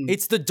fucking...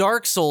 It's the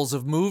Dark Souls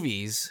of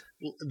movies.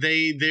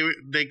 They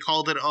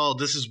called it, oh,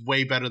 this is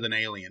way better than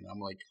Alien.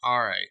 I'm like,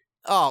 all right.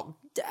 Oh,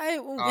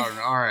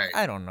 all right.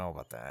 I don't know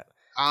about that.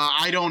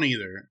 I don't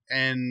either.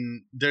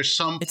 And there's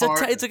some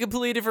it's a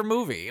completely different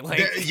movie.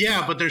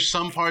 Yeah, but there's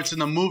some parts in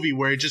the movie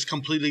where it just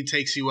completely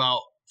takes you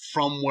out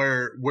from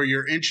where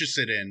you're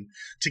interested in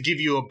to give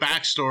you a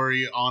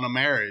backstory on a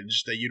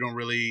marriage that you don't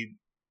really...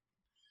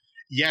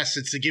 Yes,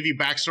 it's to give you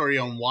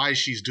backstory on why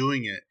she's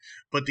doing it.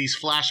 But these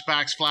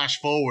flashbacks, flash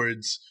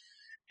forwards,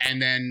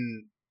 and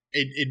then...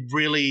 It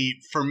really,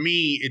 for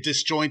me, it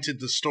disjointed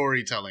the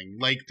storytelling.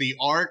 Like, the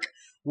arc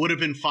would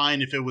have been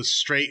fine if it was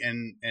straight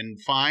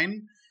and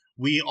fine.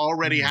 We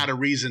already had a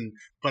reason,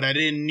 but I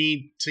didn't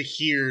need to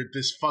hear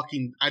this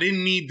I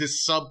didn't need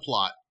this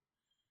subplot.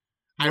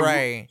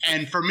 Right.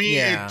 And for me,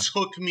 It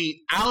took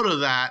me out of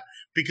that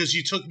because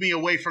you took me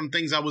away from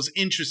things I was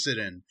interested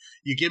in.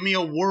 You give me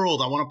a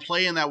world. I want to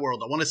play in that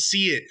world. I want to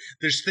see it.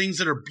 There's things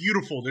that are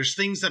beautiful. There's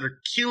things that are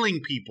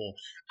killing people.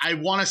 I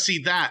want to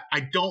see that.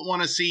 I don't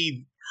want to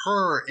see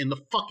her in the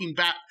fucking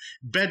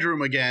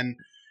bedroom again,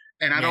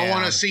 and I don't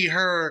want to see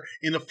her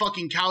in the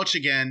fucking couch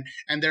again,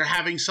 and they're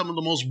having some of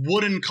the most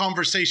wooden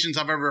conversations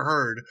I've ever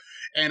heard,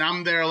 and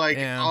I'm there like,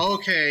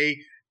 okay,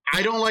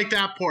 I don't like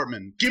that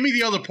Portman. Give me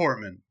the other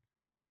Portman.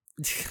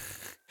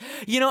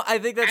 You know, I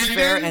think that's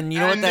fair, and you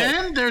know what?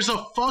 Then there's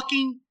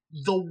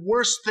the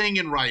worst thing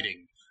in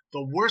writing.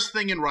 The worst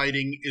thing in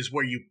writing is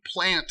where you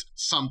plant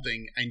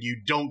something and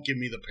you don't give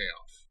me the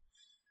payoff.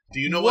 Do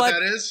you know what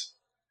that is?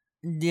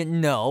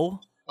 No.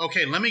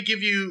 Okay, let me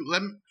give you...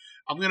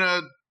 I'm going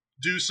to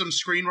do some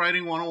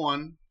screenwriting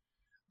 101.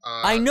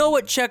 I know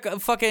what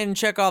fucking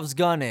Chekhov's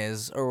gun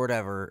is, or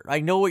whatever.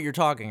 I know what you're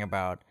talking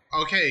about.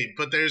 Okay,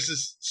 but there's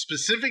this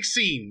specific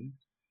scene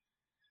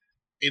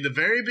in the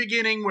very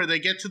beginning where they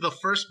get to the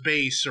first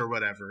base or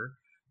whatever.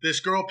 This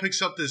girl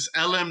picks up this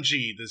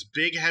LMG, this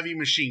big heavy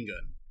machine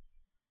gun,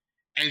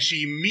 and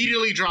she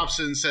immediately drops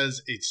it and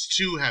says, it's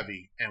too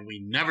heavy, and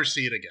we never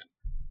see it again.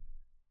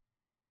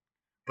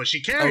 But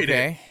she carried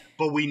it,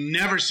 but we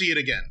never see it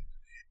again.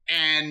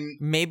 And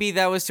maybe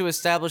that was to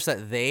establish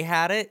that they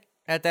had it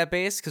at that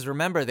base, because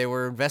remember, they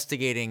were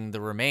investigating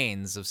the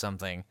remains of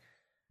something.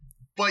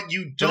 But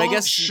you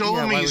don't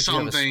show me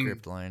something. You have a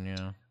script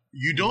line,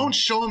 You don't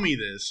show me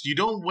this. You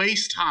don't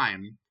waste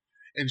time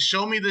and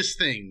show me this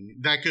thing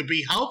that could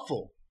be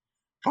helpful.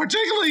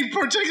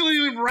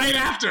 Particularly right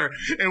after.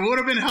 It would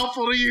have been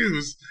helpful to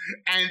use.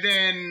 And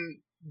then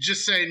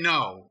just say,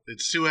 no,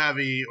 it's too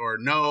heavy, or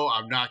no,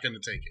 I'm not going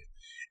to take it.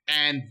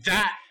 And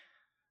that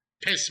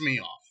pissed me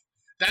off.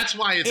 That's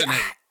why it's an 8.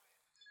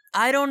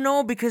 I don't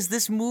know, because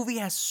this movie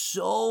has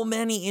so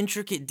many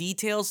intricate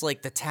details,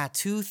 like the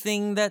tattoo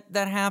thing that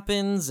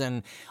happens,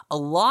 and a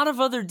lot of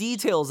other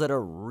details that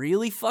are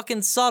really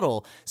fucking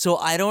subtle. So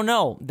I don't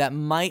know.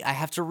 I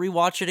have to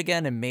rewatch it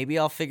again, and maybe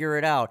I'll figure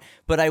it out.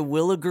 But I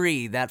will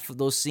agree that for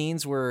those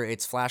scenes where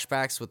it's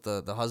flashbacks with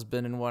the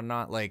husband and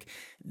whatnot, like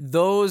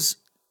those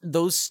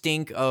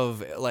stink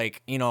of,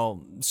 like, you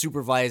know,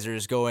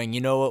 supervisors going, you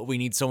know what, we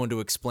need someone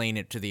to explain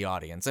it to the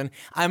audience. And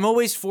I'm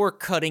always for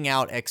cutting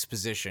out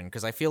exposition,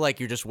 because I feel like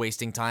you're just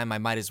wasting time. I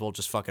might as well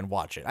just fucking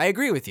watch it. I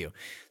agree with you.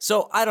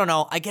 So I don't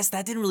know. I guess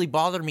that didn't really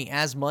bother me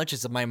as much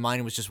as my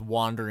mind was just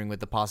wandering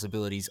with the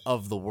possibilities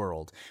of the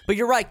world. But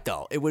you're right,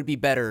 though. It would be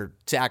better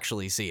to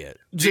actually see it.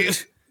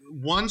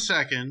 1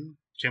 second.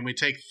 Can we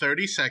take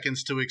 30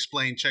 seconds to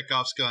explain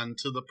Chekhov's gun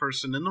to the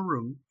person in the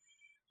room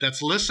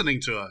that's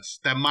listening to us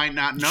that might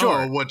not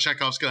know what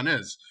Chekhov's gun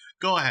is?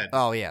 Go ahead.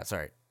 Oh, yeah,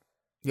 sorry.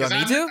 You want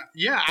me to?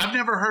 Yeah, I've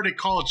never heard it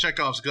called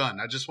Chekhov's gun.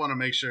 I just want to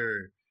make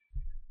sure.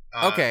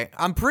 Okay,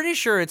 I'm pretty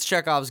sure it's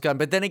Chekhov's gun,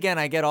 but then again,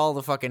 I get all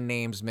the fucking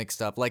names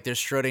mixed up. Like, there's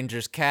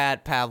Schrodinger's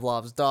cat,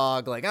 Pavlov's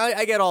dog. Like,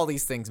 I get all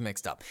these things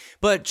mixed up.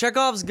 But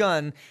Chekhov's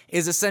gun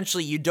is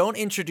essentially you don't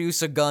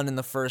introduce a gun in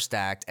the first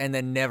act and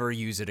then never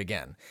use it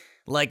again.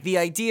 Like, the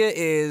idea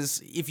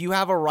is if you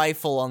have a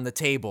rifle on the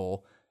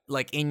table,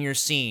 like, in your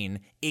scene,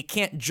 it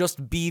can't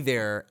just be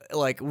there,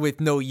 like,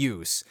 with no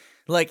use.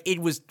 Like, it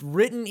was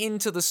written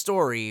into the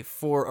story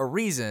for a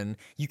reason.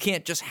 You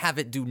can't just have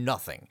it do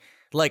nothing.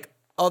 Like,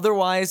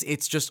 otherwise,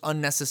 it's just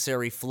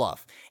unnecessary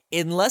fluff.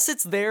 Unless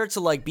it's there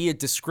to, like, be a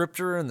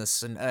descriptor in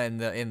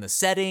the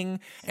setting,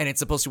 and it's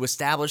supposed to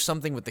establish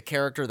something with the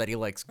character that he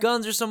likes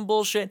guns or some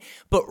bullshit.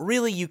 But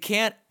really, you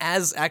can't,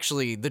 as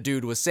actually the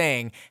dude was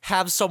saying,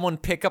 have someone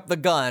pick up the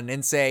gun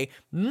and say,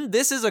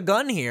 this is a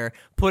gun here,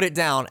 put it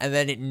down, and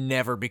then it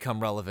never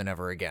become relevant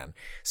ever again.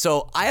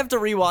 So I have to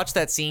rewatch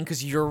that scene,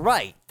 because you're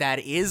right. That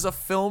is a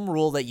film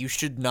rule that you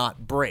should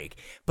not break.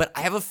 But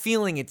I have a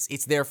feeling it's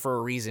there for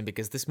a reason,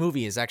 because this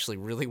movie is actually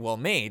really well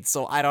made,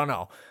 so I don't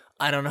know.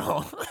 I don't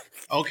know.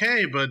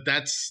 Okay, but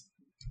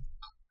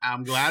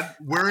I'm glad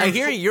we're. I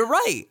hear you. You're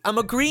right. I'm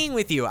agreeing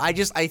with you. I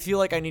feel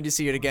like I need to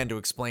see it again to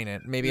explain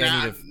it. Maybe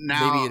I need to.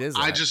 Maybe it is.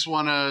 I just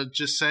want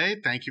to say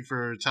thank you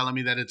for telling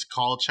me that it's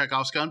called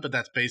Chekhov's gun, but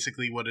that's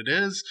basically what it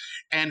is.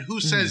 And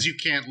who says you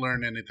can't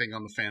learn anything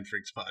on the Fan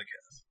Freaks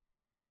podcast?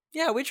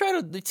 Yeah, we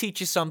try to teach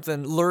you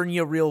something, learn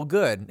you real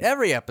good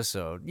every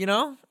episode. You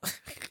know.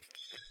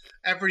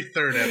 Every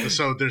third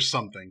episode, there's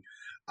something.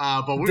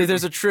 But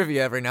there's a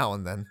trivia every now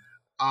and then.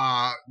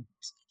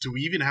 Do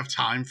we even have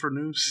time for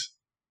news?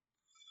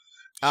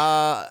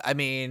 I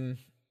mean,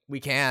 we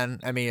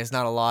can. I mean, it's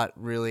not a lot,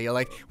 really.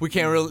 Like, we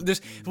can't really.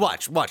 Just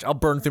watch. I'll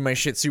burn through my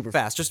shit super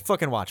fast. Just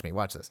fucking watch me.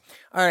 Watch this.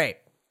 All right.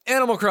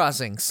 Animal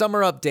Crossing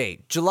summer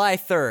update, July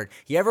 3rd.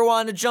 You ever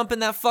wanted to jump in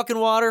that fucking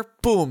water?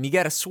 Boom, you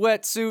got a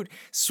sweatsuit,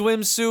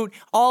 swimsuit,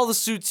 all the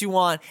suits you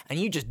want, and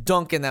you just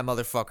dunk in that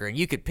motherfucker, and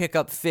you could pick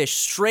up fish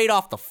straight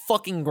off the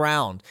fucking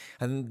ground.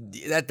 And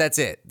that's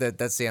it.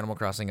 That's the Animal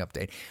Crossing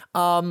update.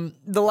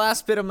 The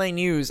last bit of my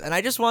news, and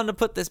I just wanted to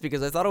put this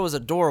because I thought it was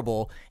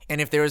adorable,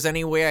 and if there was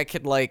any way I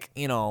could, like,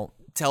 you know,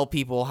 tell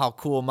people how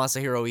cool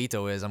Masahiro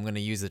Ito is, I'm going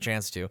to use the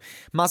chance to.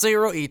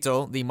 Masahiro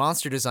Ito, the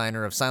monster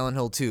designer of Silent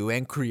Hill 2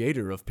 and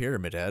creator of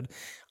Pyramid Head,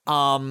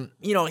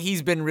 you know,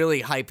 he's been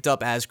really hyped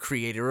up as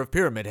creator of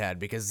Pyramid Head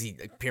because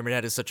Pyramid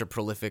Head is such a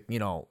prolific, you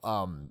know,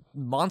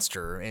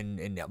 monster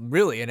in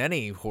really in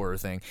any horror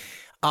thing.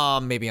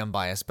 Maybe I'm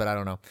biased, but I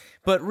don't know.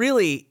 But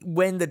really,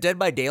 when the Dead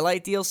by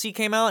Daylight DLC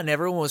came out and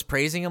everyone was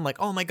praising him, like,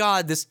 oh my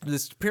god, this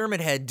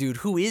Pyramid Head dude,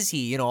 who is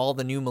he? You know, all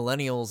the new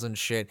millennials and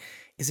shit.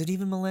 Is it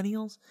even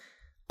millennials?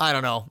 I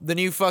don't know. The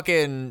new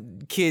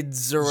fucking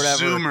kids or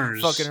whatever.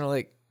 Zoomers. Fucking are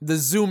like, the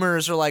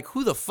Zoomers are like,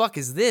 who the fuck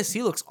is this?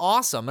 He looks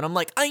awesome. And I'm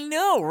like, I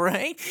know,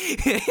 right?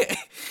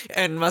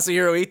 And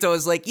Masahiro Ito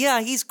is like,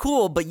 yeah, he's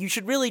cool, but you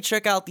should really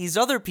check out these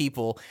other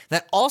people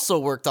that also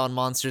worked on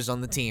monsters on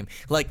the team.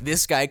 Like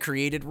this guy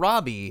created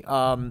Robbie,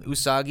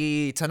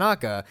 Usagi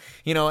Tanaka,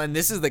 you know, and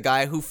this is the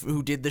guy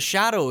who did the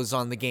shadows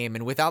on the game.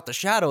 And without the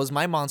shadows,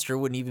 my monster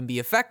wouldn't even be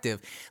effective.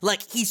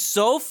 Like, he's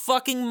so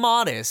fucking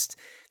modest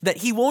that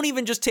he won't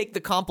even just take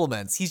the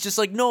compliments. He's just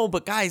like, no,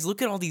 but guys,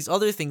 look at all these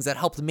other things that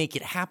helped make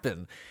it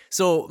happen.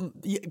 So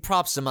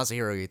props to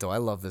Masahiro Ito. I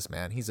love this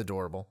man. He's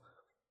adorable.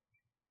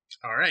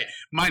 All right.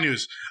 My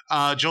news.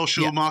 Joel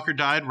Schumacher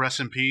died. Rest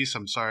in peace.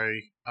 I'm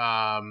sorry.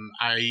 I'm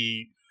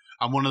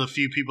one of the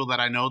few people that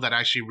I know that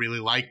actually really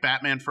like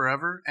Batman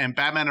Forever. And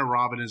Batman and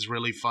Robin is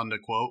really fun to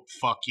quote.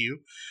 Fuck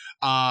you.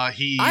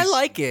 I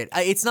like it.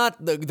 It's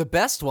not the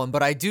best one,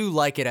 but I do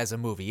like it as a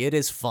movie. It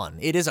is fun.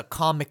 It is a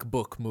comic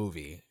book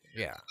movie.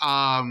 Yeah.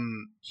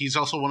 He's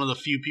also one of the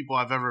few people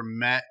I've ever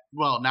met.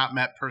 Well, not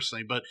met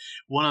personally, but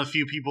one of the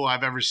few people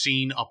I've ever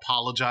seen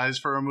apologize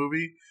for a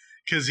movie,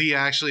 because he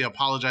actually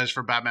apologized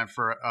for Batman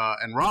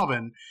and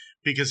Robin,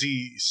 because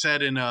he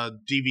said in a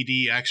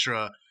DVD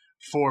extra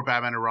for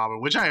Batman and Robin,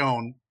 which I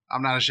own.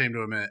 I'm not ashamed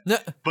to admit,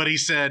 but he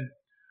said,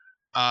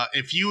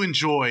 if you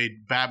enjoyed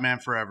Batman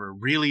Forever,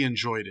 really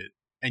enjoyed it,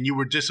 and you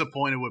were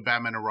disappointed with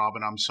Batman and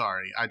Robin, I'm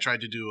sorry. I tried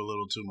to do a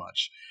little too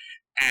much.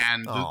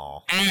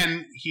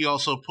 And he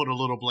also put a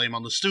little blame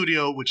on the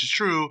studio, which is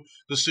true.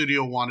 The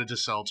studio wanted to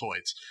sell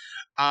toys.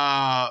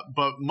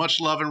 But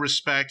much love and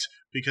respect,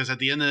 because at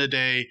the end of the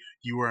day,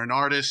 you were an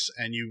artist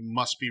and you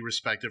must be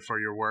respected for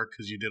your work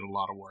because you did a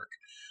lot of work.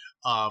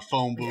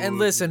 Phone booth. And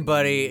listen,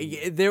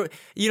 buddy,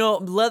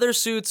 leather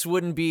suits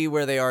wouldn't be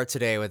where they are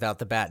today without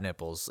the bat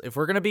nipples. If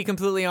we're gonna be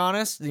completely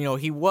honest,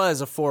 he was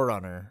a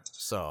forerunner.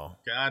 So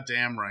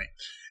goddamn right.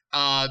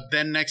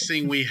 Then next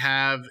thing we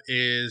have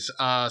is,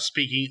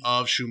 speaking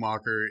of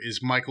Schumacher, is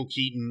Michael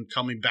Keaton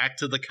coming back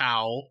to the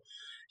cowl.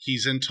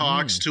 He's in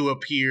talks to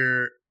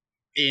appear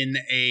in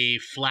a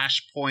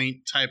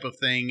Flashpoint type of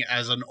thing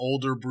as an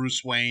older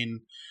Bruce Wayne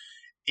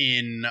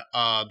in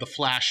the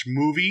Flash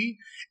movie.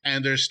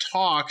 And there's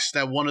talks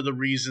that one of the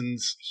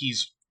reasons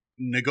he's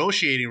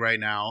negotiating right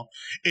now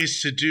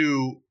is to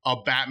do a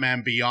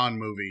Batman Beyond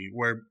movie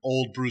where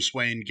old Bruce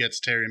Wayne gets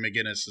Terry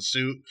McGinnis the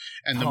suit,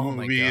 and the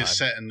movie is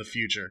set in the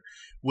future,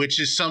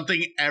 which is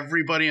something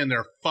everybody and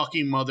their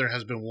fucking mother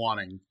has been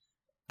wanting.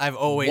 I've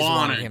always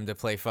wanted him to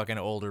play fucking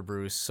older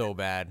Bruce so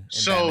bad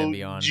in Batman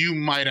Beyond. You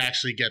might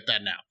actually get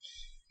that now.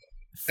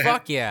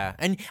 Fuck yeah.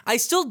 And I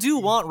still do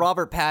want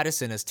Robert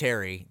Pattinson as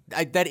Terry.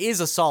 That is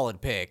a solid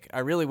pick. I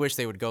really wish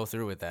they would go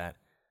through with that.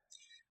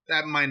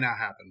 That might not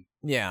happen.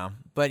 Yeah,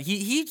 but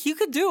he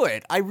could do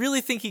it. I really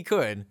think he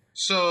could.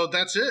 So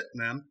that's it,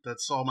 man.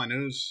 That's all my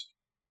news.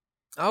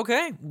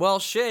 Okay, well,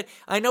 shit.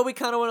 I know we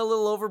kind of went a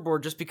little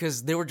overboard just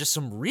because there were just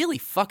some really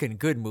fucking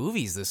good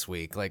movies this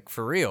week. Like,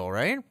 for real,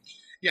 right?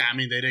 Yeah, I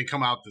mean, they didn't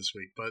come out this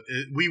week, but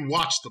we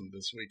watched them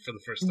this week for the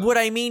first time. What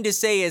I mean to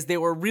say is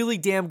there were really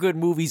damn good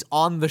movies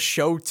on the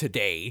show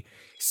today.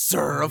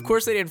 Sir, of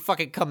course they didn't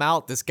fucking come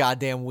out this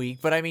goddamn week,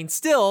 but I mean,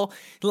 still,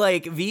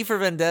 like, V for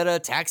Vendetta,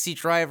 Taxi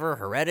Driver,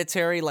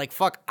 Hereditary, like,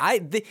 fuck,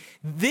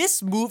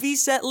 this movie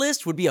set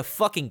list would be a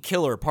fucking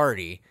killer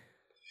party.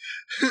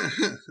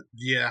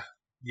 Yeah,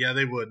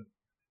 they would.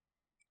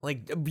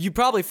 Like, you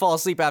probably fall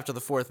asleep after the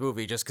fourth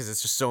movie just because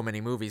it's just so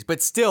many movies.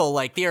 But still,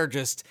 like, they are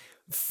just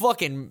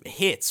fucking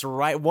hits,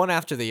 right? One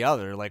after the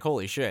other. Like,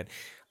 holy shit.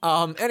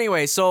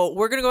 Anyway, so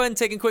we're going to go ahead and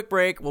take a quick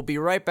break. We'll be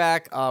right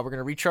back. We're going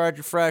to recharge,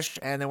 refresh,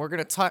 and then we're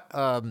going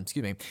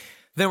to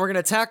Then we're going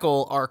to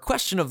tackle our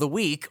question of the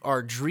week,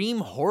 our dream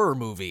horror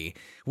movie,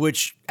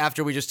 which,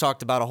 after we just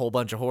talked about a whole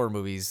bunch of horror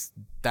movies,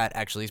 that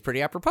actually is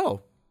pretty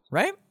apropos,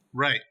 right?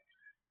 Right.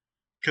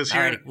 Because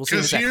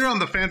here on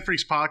the Fan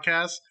Freaks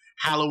podcast,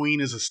 Halloween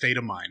is a state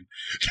of mind.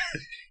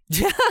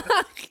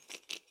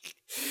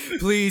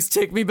 Please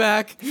take me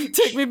back.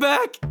 Take me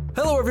back.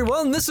 Hello,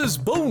 everyone. This is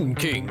Bone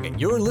King, and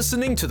you're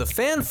listening to the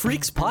Fan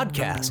Freaks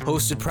podcast,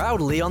 hosted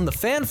proudly on the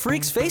Fan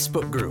Freaks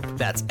Facebook group.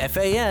 That's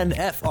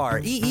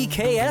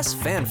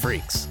FANFREEKS Fan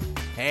Freaks.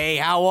 Hey,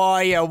 how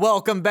are you?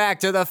 Welcome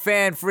back to the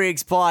Fan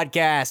Freaks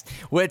podcast.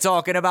 We're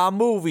talking about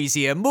movies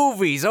here,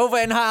 movies over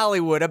in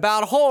Hollywood,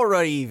 about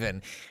horror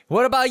even.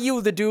 What about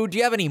you, the dude? Do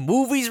you have any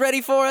movies ready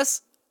for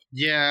us?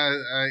 Yeah,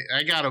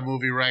 I got a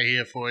movie right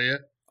here for you.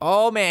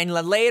 Oh, man,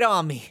 lay it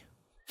on me.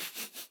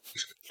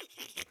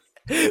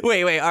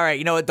 Wait, all right,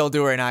 you know what? Don't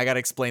do it right now. I gotta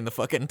explain the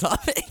fucking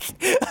topic.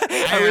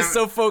 I was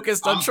so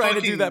focused on trying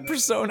to do that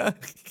persona.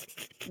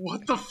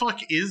 What the fuck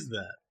is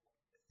that?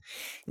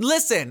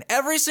 Listen,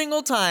 every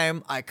single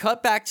time I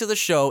cut back to the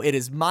show, it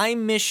is my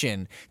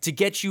mission to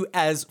get you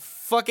as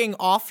fucking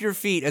off your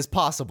feet as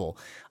possible.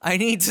 I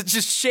need to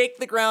just shake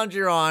the ground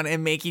you're on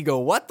and make you go,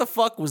 what the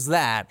fuck was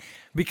that?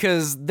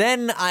 Because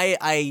then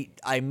I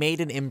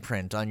made an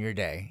imprint on your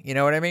day. You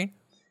know what I mean?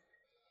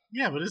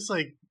 Yeah, but it's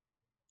like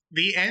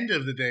the end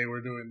of the day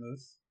we're doing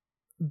this.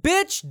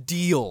 Bitch,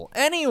 deal.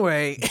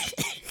 Anyway,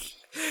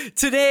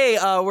 today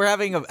we're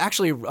having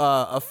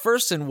a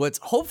first in what's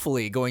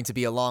hopefully going to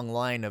be a long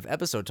line of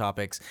episode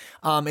topics.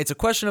 It's a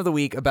question of the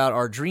week about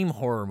our dream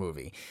horror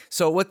movie.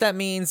 So what that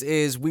means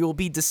is we will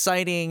be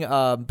deciding,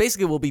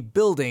 basically we'll be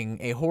building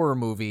a horror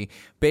movie,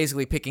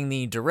 basically picking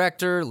the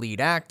director, lead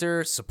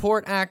actor,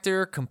 support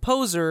actor,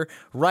 composer,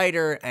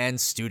 writer, and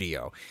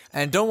studio.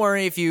 And don't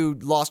worry if you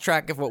lost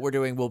track of what we're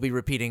doing, we'll be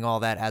repeating all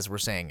that as we're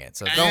saying it.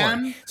 So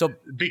don't worry. So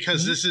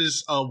because this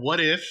is a what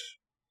if,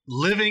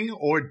 living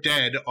or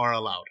dead are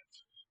allowed.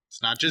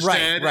 It's not just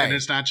dead, and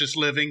it's not just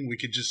living. We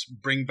could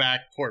just bring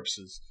back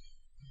corpses.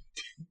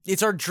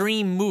 It's our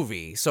dream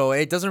movie, so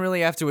it doesn't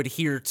really have to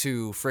adhere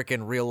to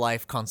frickin' real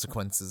life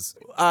consequences.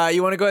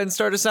 You want to go ahead and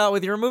start us out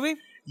with your movie?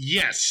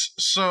 Yes.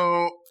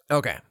 So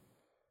okay.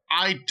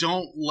 I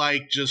don't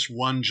like just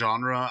one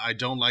genre. I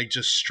don't like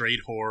just straight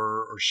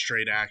horror or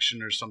straight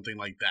action or something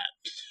like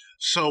that.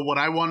 So what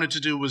I wanted to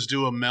do was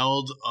do a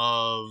meld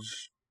of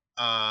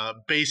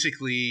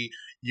basically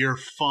your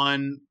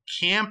fun,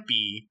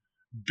 campy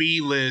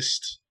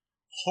B-list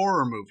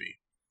horror movie.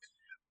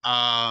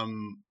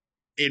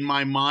 In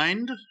my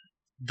mind,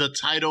 the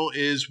title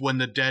is When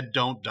the Dead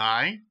Don't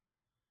Die.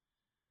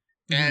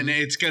 And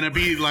it's going to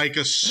be like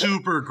a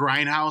super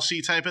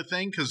grindhousey type of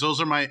thing, because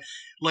those are my,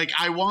 like,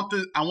 I want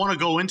to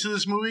go into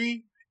this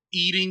movie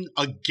eating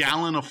a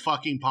gallon of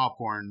fucking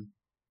popcorn.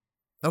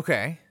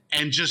 Okay.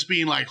 And just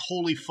being like,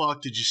 holy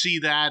fuck, did you see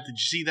that? Did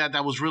you see that?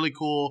 That was really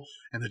cool.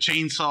 And the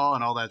chainsaw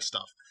and all that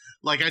stuff.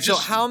 Like, So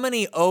how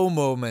many oh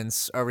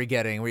moments are we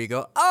getting where you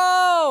go,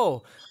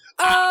 oh!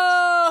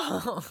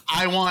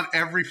 I want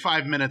every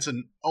 5 minutes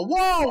and, oh,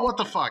 whoa, what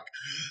the fuck?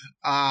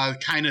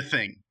 Kind of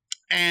thing.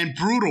 And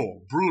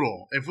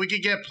brutal. If we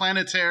could get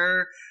Planet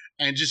Terror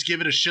and just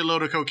give it a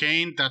shitload of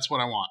cocaine, that's what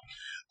I want.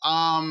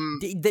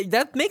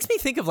 That makes me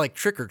think of like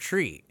Trick or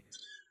Treat.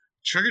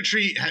 Trick or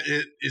Treat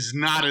is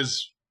not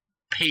as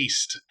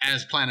paced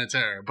as Planet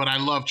Terror, but I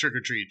love Trick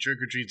or Treat.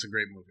 Trick or Treat's a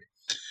great movie.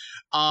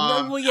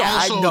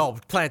 I know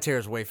Planet Terror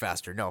is way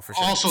faster. No, for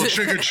sure. Also,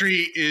 Trick or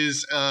Treat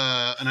is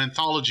an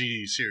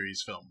anthology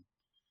series film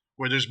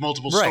where there's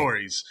multiple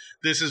stories.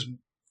 This is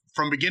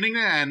from beginning to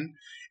end,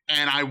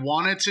 and I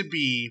want it to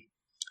be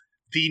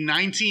the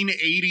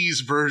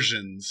 1980s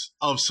versions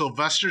of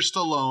Sylvester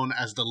Stallone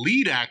as the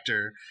lead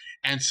actor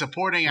and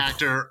supporting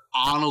actor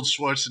Arnold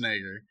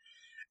Schwarzenegger.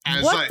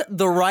 As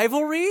the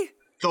rivalry?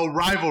 The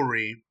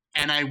rivalry.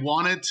 And I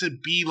want it to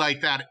be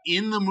like that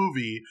in the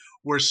movie,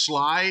 where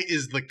Sly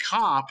is the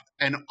cop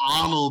and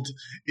Arnold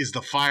is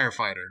the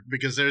firefighter,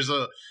 because there's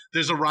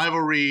a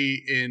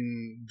rivalry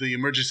in the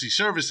emergency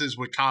services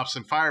with cops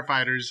and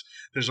firefighters.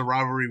 There's a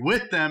rivalry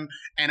with them,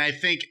 and I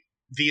think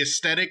the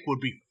aesthetic would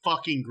be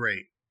fucking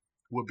great.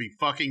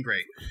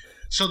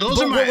 So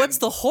those are my. What's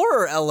the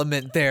horror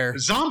element there?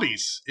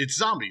 Zombies. It's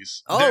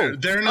zombies. Oh,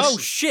 they're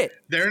shit!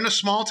 They're in a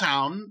small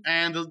town,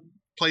 and the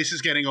place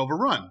is getting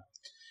overrun.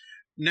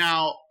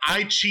 Now,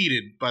 I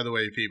cheated, by the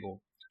way,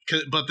 people.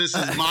 But this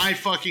is my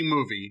fucking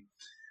movie.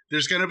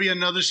 There's going to be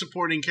another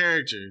supporting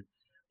character,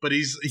 but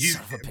he's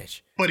son of a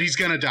bitch. But he's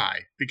going to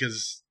die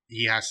because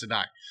he has to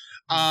die.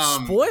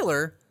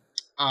 Spoiler.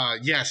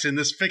 Yes, in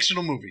this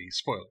fictional movie,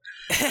 spoiler.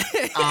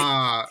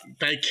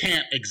 They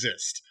can't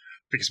exist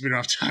because we don't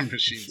have time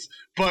machines.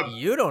 But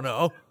you don't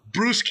know.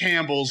 Bruce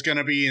Campbell's going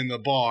to be in the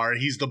bar.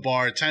 He's the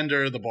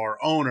bartender, the bar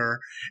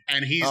owner,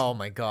 and he's oh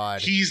my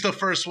god. He's the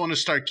first one to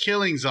start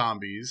killing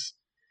zombies.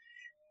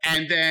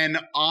 And then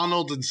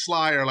Arnold and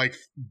Sly are like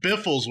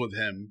biffles with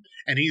him,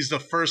 and he's the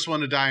first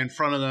one to die in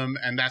front of them,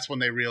 and that's when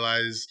they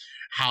realize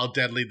how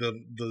deadly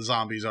the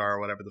zombies are, or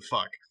whatever the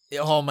fuck.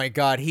 Oh my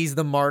god, he's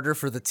the martyr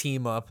for the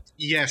team up.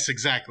 Yes,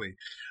 exactly.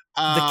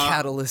 The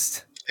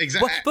catalyst.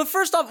 Exactly. But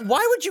first off,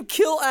 why would you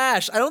kill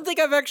Ash? I don't think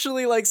I've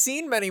actually like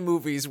seen many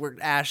movies where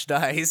Ash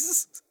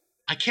dies.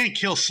 I can't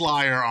kill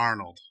Sly or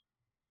Arnold.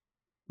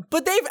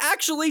 But they've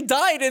actually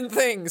died in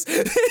things.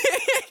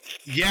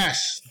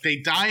 Yes, they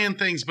die in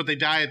things, but they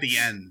die at the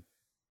end.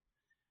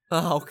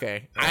 Oh,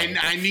 okay.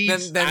 I need.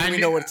 Then we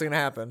know what's gonna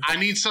happen. I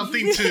need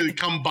something to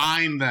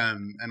combine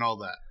them and all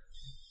that.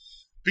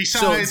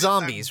 Besides so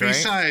zombies, right?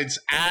 Besides,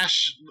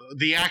 Ash,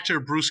 the actor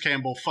Bruce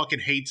Campbell,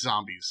 fucking hates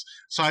zombies.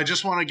 So I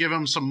just want to give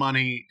him some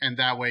money, and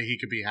that way he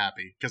could be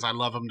happy because I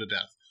love him to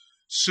death.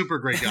 Super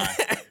great guy.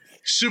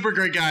 Super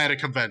great guy at a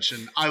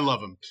convention. I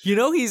love him. You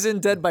know he's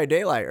in Dead by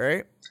Daylight,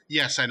 right?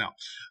 Yes, I know.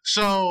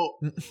 So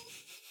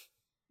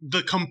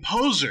the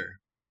composer,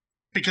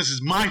 because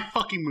it's my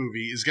fucking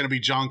movie, is going to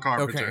be John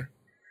Carpenter. Okay.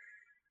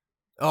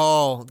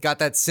 Oh, got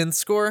that synth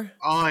score?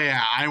 Oh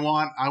yeah, I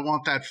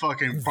want that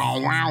fucking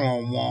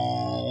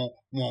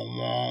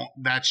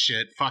that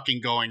shit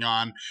fucking going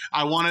on.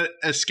 I want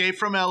to escape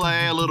from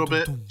LA a little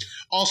bit.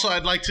 Also,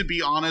 I'd like to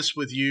be honest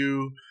with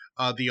you,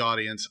 the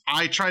audience.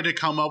 I tried to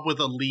come up with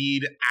a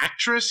lead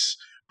actress,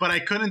 but I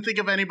couldn't think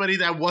of anybody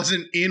that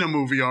wasn't in a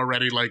movie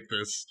already like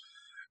this.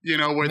 You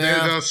know, where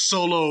they're the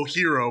solo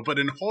hero. But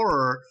in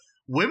horror,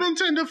 women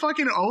tend to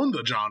fucking own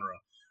the genre,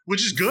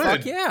 which is good.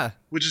 Fuck yeah.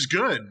 Which is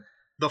good.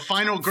 The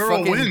final girl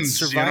fucking wins,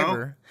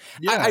 Survivor.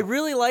 You know? Yeah. I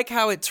really like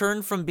how it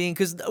turned from being,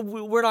 because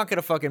we're not going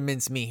to fucking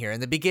mince me here. In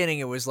the beginning,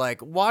 it was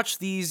like, watch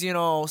these,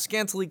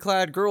 scantily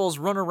clad girls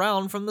run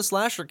around from the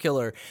slasher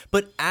killer.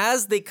 But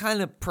as they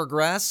kind of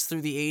progressed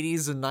through the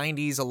 80s and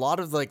 90s, a lot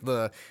of like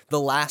the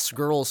last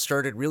girls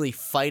started really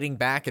fighting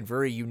back in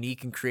very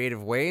unique and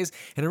creative ways.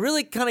 And it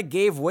really kind of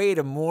gave way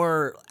to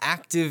more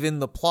active in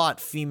the plot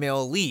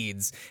female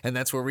leads. And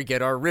that's where we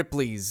get our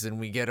Ripleys and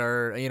we get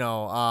our,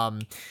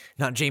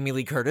 not Jamie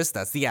Lee Curtis,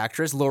 that's the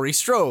actress, Laurie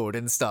Strode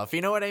and stuff.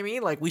 You know what I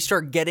mean? Like, we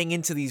start getting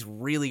into these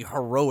really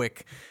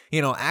heroic,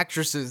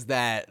 actresses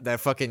that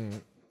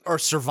fucking are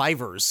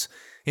survivors.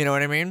 You know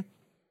what I mean?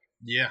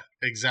 Yeah,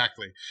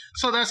 exactly.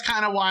 So that's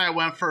kind of why I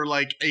went for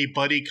like a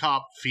buddy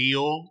cop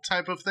feel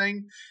type of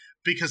thing,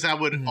 because that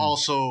would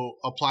also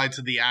apply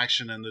to the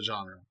action and the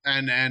genre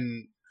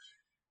and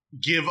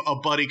give a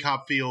buddy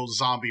cop feel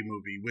zombie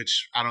movie,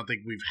 which I don't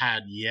think we've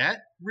had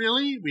yet,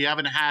 really. We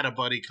haven't had a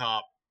buddy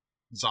cop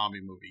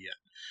zombie movie yet.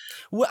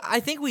 Well, I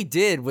think we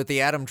did with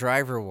the Adam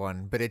Driver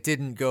one, but it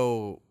didn't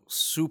go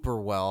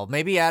super well.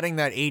 Maybe adding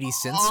that 80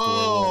 cent score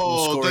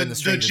will score in the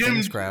Stranger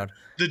Things crowd.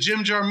 The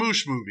Jim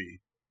Jarmusch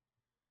movie.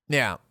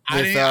 Yeah,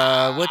 with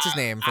what's his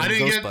name from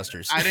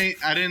Ghostbusters? I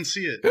didn't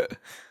see it.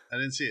 I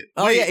didn't see it.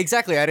 Oh yeah,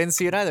 exactly. I didn't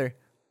see it either.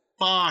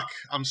 Fuck.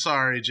 I'm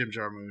sorry, Jim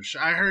Jarmusch.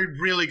 I heard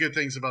really good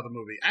things about the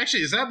movie.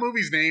 Actually, is that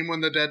movie's name When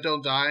the Dead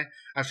Don't Die?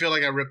 I feel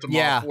like I ripped them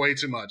off way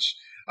too much.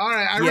 All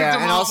right, I ripped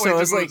them off way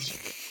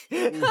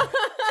too much.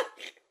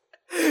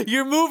 Like,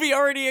 your movie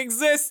already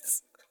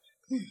exists.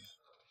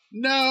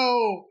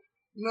 No.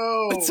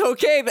 It's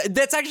okay.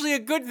 That's actually a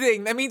good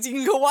thing. That means you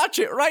can go watch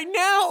it right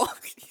now.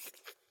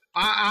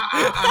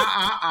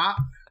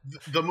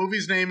 The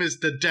movie's name is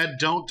The Dead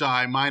Don't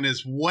Die. Mine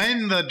is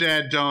When the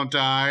Dead Don't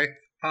Die.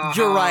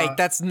 You're right.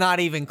 That's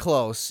not even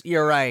close.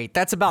 You're right.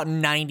 That's about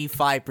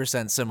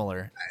 95%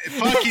 similar.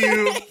 Fuck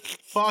you.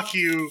 Fuck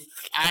you.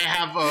 I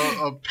have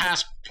a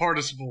past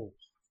participle.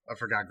 I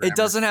forgot grammar. It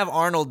doesn't have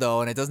Arnold,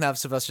 though, and it doesn't have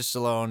Sylvester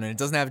Stallone, and it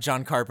doesn't have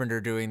John Carpenter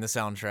doing the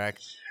soundtrack.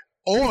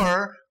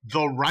 Or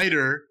the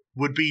writer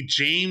would be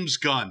James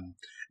Gunn.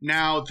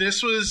 Now,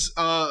 this was...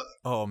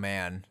 oh,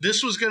 man.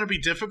 This was going to be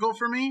difficult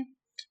for me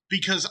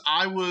because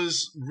I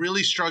was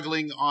really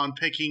struggling on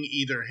picking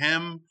either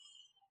him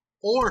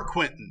or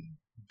Quentin.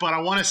 But I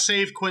want to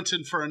save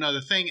Quentin for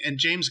another thing. And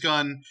James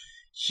Gunn,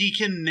 he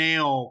can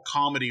nail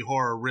comedy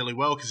horror really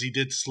well because he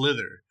did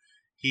Slither.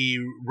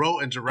 He wrote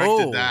and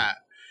directed that.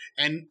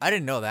 And I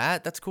didn't know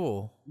that. That's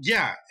cool.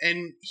 Yeah,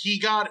 and he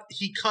cut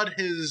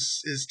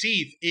his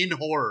teeth in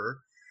horror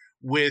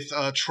with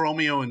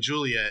Tromeo and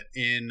Juliet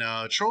in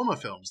Troma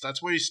films.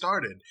 That's where he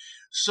started.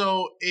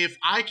 So if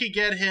I could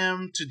get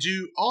him to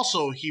do,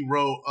 also he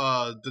wrote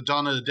the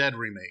Dawn of the Dead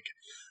remake.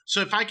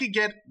 So if I could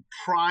get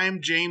prime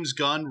James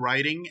Gunn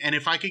writing, and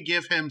if I could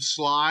give him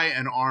Sly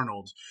and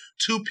Arnold,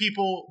 two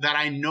people that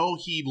I know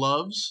he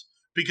loves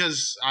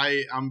because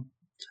I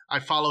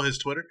follow his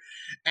Twitter.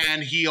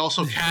 And he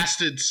also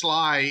casted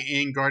Sly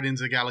in Guardians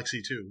of the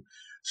Galaxy 2.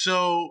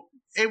 So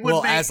it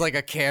would as like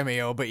a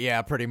cameo, but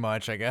yeah, pretty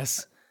much, I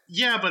guess.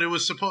 Yeah, but it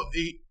was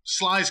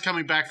Sly's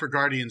coming back for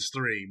Guardians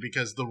 3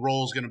 because the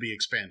role's going to be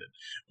expanded.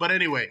 But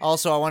anyway.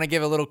 Also, I want to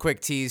give a little quick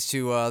tease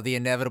to the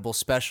inevitable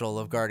special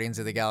of Guardians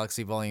of the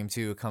Galaxy Volume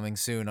 2 coming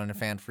soon on a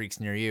Fan Freaks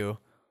near you.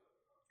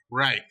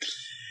 Right.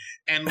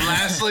 And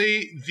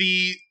lastly,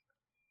 the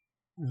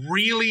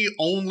really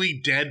only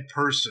dead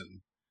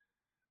person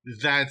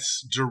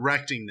that's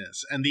directing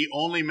this. And the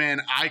only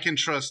man I can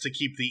trust to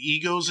keep the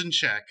egos in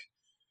check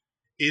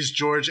is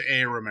George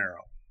A.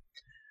 Romero.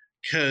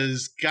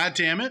 Because, God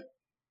damn it,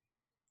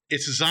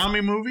 it's a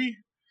zombie movie.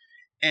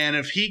 And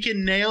if he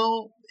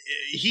nailed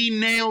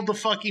the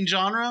fucking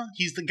genre.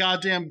 He's the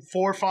goddamn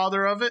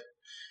forefather of it.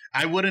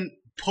 I wouldn't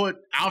put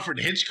Alfred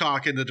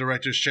Hitchcock in the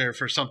director's chair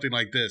for something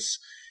like this.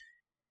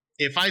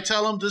 If I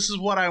tell him this is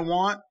what I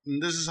want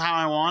and this is how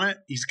I want it,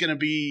 he's going to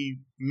be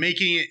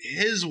making it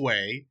his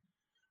way.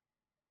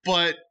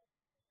 But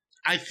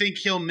I think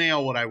he'll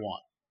nail what I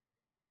want.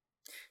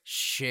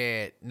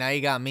 Shit. Now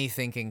you got me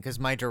thinking, because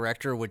my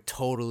director would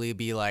totally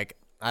be like,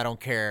 I don't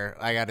care.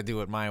 I got to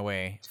do it my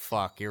way.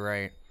 Fuck, you're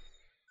right.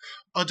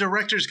 A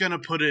director's going to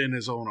put it in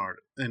his own art,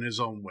 in his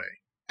own way.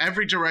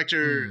 Every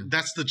director,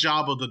 that's the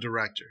job of the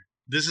director.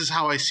 This is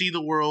how I see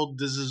the world.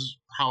 This is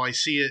how I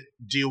see it.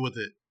 Deal with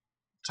it,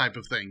 type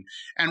of thing.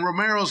 And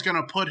Romero's going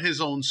to put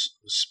his own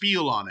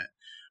spiel on it.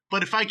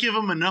 But if I give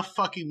him enough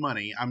fucking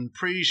money, I'm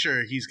pretty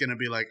sure he's going to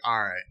be like,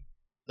 all right,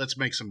 let's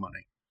make some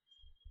money.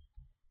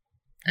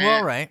 Well,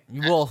 all right.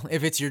 Well,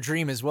 if it's your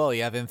dream as well,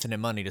 you have infinite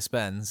money to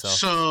spend.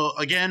 So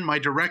again, my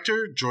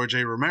director, George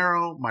A.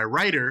 Romero, my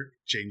writer,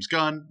 James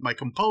Gunn, my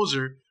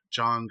composer,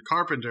 John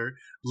Carpenter,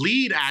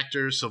 lead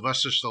actor,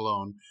 Sylvester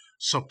Stallone,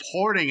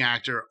 supporting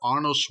actor,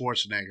 Arnold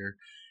Schwarzenegger,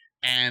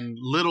 and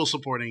little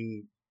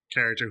supporting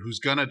character who's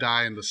gonna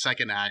die in the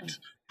second act,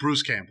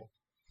 Bruce Campbell.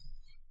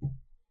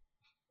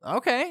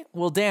 Okay.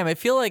 Well, damn, I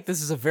feel like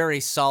this is a very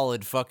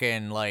solid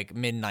fucking, like,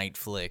 midnight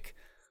flick.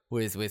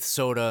 With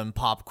soda and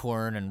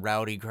popcorn and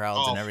rowdy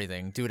crowds and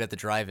everything. Do it at the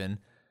drive-in.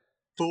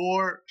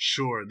 For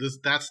sure.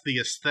 That's the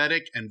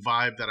aesthetic and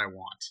vibe that I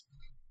want.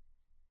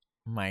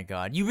 My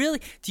God. Do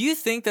you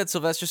think that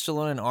Sylvester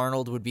Stallone and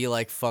Arnold would be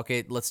like, fuck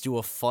it, let's do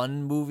a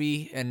fun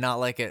movie and not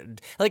like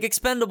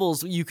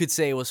Expendables, you could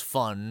say was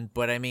fun,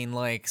 but I mean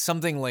like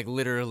something like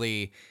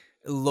literally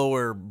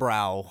lower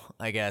brow,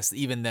 I guess,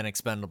 even than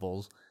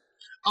Expendables.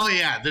 Oh,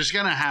 yeah, there's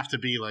going to have to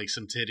be, like,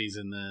 some titties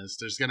in this.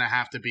 There's going to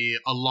have to be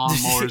a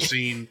lawnmower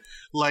scene,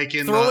 like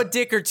in Throw a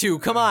dick or two.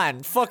 Come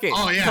on. Fuck it.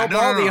 Oh, yeah. Help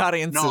all the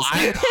audiences. No,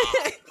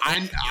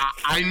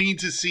 I need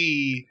to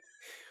see...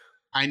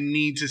 I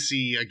need to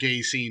see a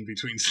gay scene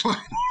between Sly and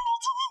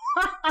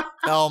Arnold.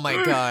 Oh,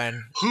 my God.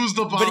 Who's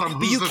the bottom?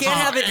 But you can't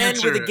have it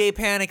end with a gay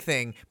panic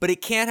thing. But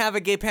it can't have a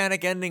gay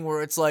panic ending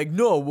where it's like,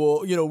 no,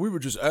 well, we were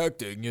just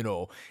acting,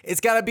 It's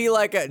got to be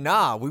like,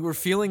 nah, we were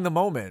feeling the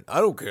moment.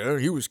 I don't care.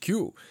 He was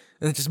cute.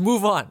 And then just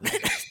move on.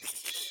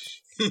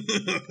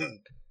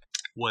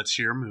 What's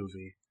your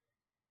movie?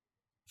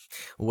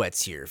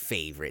 What's your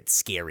favorite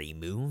scary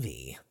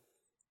movie?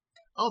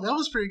 Oh, that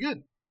was pretty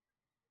good.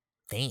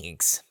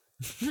 Thanks.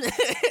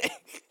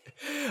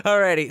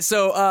 Alrighty,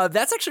 so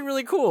that's actually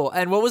really cool.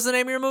 And what was the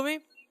name of your movie?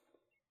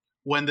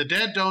 When the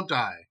Dead Don't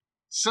Die.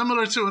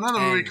 Similar to another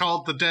movie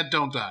called The Dead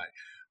Don't Die.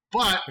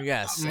 But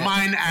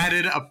mine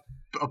added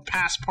a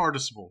past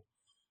participle.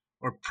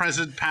 Or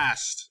present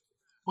past.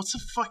 What's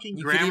the fucking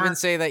grammar? You could even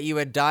say that you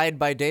had died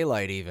by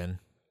daylight, even.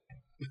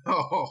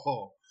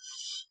 Oh.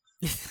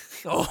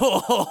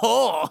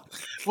 Oh.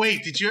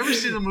 Wait, did you ever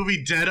see the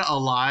movie Dead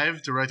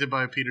Alive, directed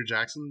by Peter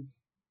Jackson?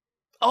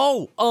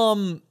 Oh,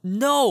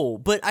 no,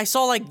 but I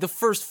saw like the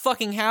first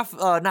fucking half,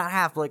 not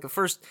half, like the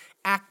first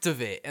act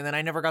of it, and then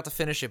I never got to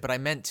finish it, but I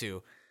meant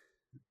to.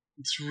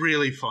 It's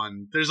really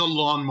fun. There's a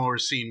lawnmower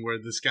scene where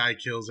this guy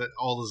kills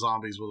all the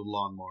zombies with a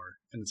lawnmower,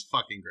 and it's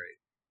fucking great.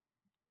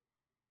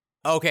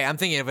 Okay, I'm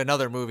thinking of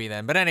another movie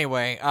then. But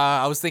anyway,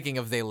 I was thinking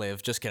of They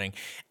Live. Just kidding.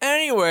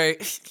 Anyway.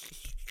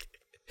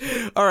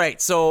 All right,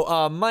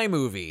 so my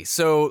movie.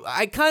 So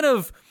I kind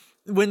of,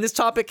 when this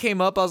topic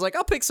came up, I was like,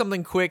 I'll pick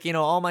something quick,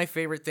 all my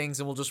favorite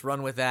things, and we'll just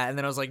run with that. And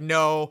then I was like,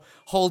 no,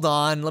 hold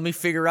on. Let me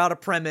figure out a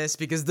premise,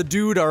 because the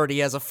dude already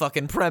has a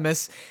fucking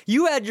premise.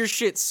 You had your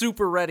shit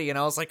super ready, and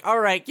I was like, all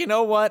right, you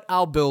know what?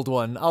 I'll build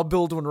one. I'll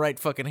build one right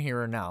fucking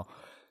here and now.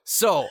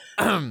 So,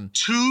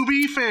 to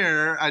be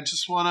fair,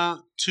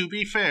 to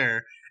be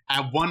fair,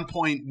 at one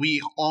point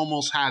we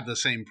almost had the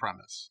same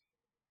premise.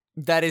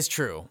 That is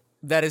true.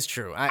 That is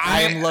true.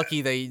 I am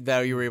lucky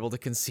that you were able to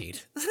concede.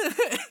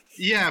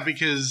 Yeah,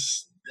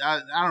 because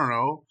I don't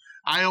know.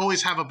 I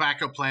always have a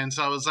backup plan,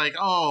 so I was like,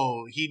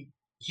 oh,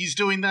 he's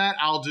doing that,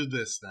 I'll do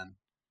this then.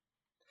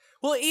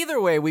 Well, either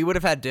way, we would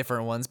have had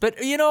different ones. But,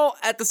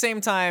 at the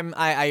same time,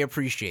 I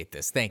appreciate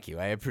this. Thank you.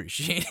 I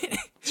appreciate it.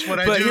 That's what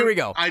I do. But here we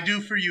go. I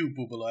do for you,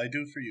 Boobala. I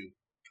do for you.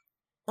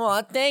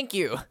 Aw, thank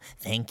you.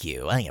 Thank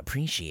you. I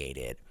appreciate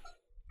it.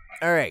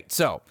 All right,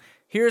 so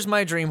here's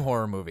my dream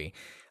horror movie.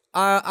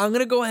 I'm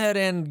going to go ahead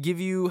and give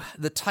you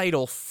the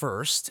title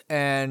first,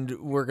 and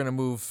we're going to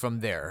move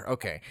from there.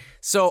 Okay,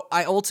 so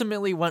I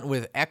ultimately went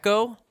with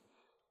Echo.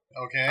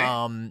 Okay.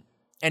 And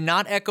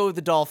not Echo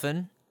the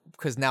Dolphin,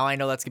 because now I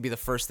know that's going to be the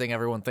first thing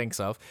everyone thinks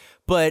of.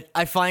 But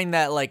I find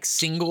that, like,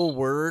 single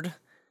word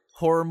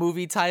horror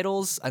movie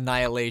titles: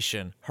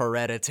 Annihilation,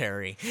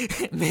 Hereditary,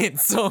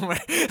 Midsommar.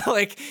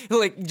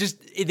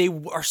 Just they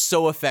are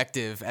so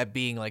effective at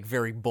being like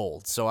very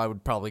bold. So I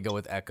would probably go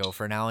with Echo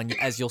for now, and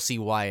as you'll see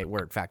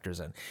where it factors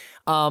in.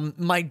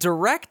 My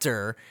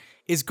director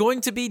is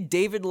going to be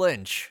David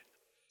Lynch.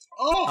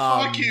 Oh,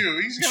 fuck you!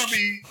 He's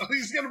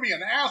gonna be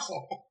an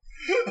asshole.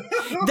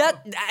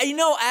 That,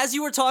 as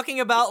you were talking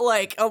about,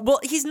 like,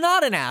 well, he's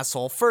not an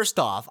asshole. First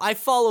off, I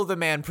follow the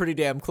man pretty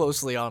damn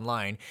closely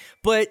online,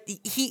 but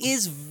he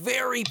is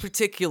very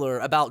particular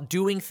about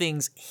doing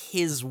things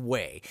his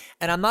way.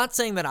 And I'm not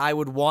saying that I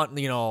would want,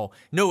 no,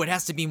 it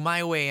has to be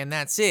my way and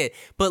that's it.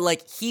 But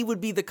like, he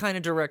would be the kind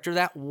of director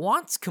that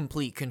wants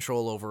complete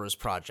control over his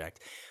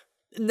project.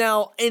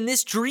 Now, in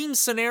this dream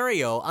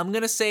scenario, I'm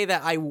going to say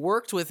that I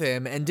worked with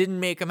him and didn't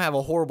make him have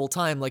a horrible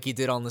time like he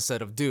did on the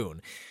set of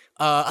Dune.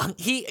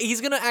 He's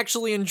gonna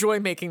actually enjoy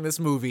making this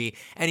movie,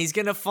 and he's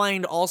gonna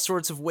find all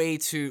sorts of way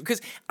to,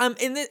 because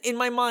in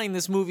my mind,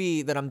 this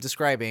movie that I'm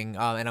describing,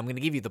 and I'm gonna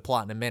give you the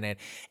plot in a minute.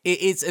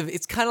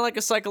 It's kind of like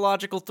a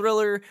psychological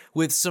thriller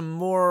with some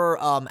more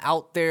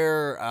out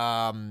there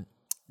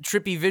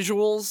trippy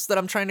visuals that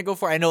I'm trying to go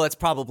for. I know that's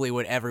probably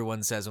what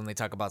everyone says when they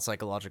talk about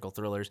psychological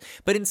thrillers,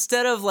 but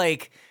instead of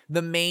like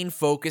the main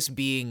focus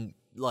being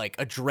like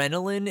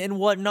adrenaline and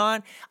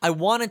whatnot, I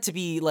want it to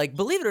be like,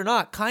 believe it or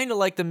not, kind of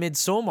like the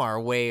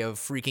Midsommar way of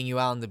freaking you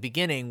out in the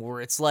beginning, where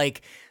it's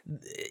like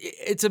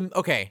it's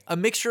a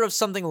mixture of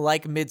something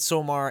like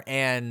Midsommar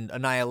and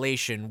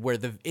Annihilation, where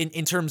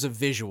in terms of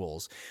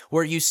visuals,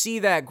 where you see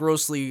that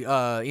grossly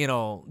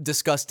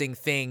disgusting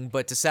thing,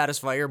 but to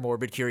satisfy your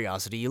morbid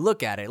curiosity, you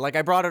look at it. Like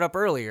I brought it up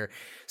earlier.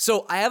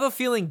 So I have a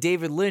feeling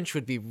David Lynch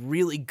would be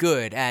really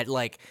good at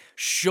like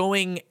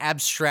showing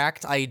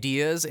abstract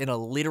ideas in a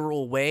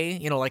literal way,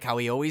 like how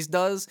he always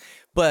does,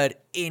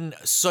 but in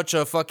such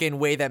a fucking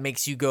way that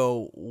makes you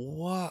go,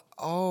 what?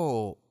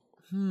 Oh,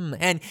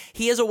 And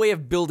he has a way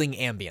of building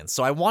ambience.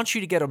 So I want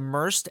you to get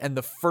immersed, and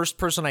the first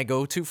person I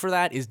go to for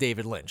that is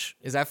David Lynch.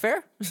 Is that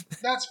fair?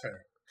 That's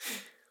fair.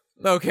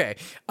 Okay.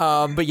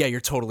 But yeah,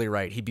 you're totally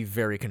right. He'd be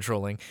very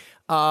controlling.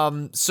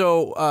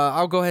 So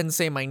I'll go ahead and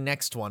say my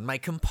next one. My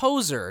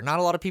composer, not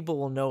a lot of people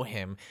will know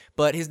him,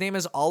 but his name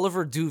is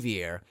Oliver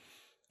Duvier.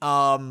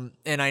 And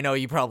I know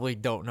you probably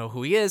don't know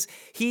who he is.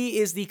 He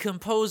is the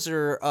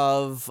composer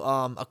of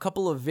a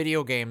couple of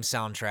video game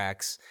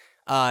soundtracks,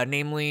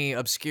 namely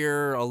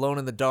Obscure, Alone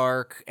in the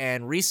Dark,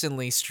 and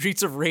recently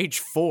Streets of Rage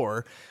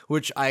 4,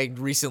 which I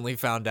recently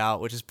found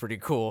out, which is pretty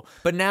cool.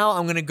 But now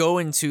I'm going to go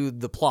into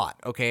the plot,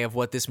 okay, of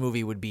what this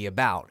movie would be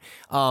about,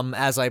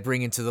 as I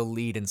bring into the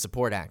lead and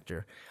support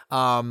actor.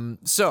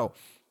 So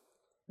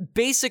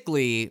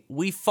basically,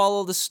 we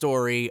follow the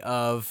story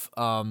of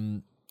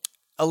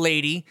a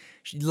lady.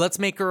 Let's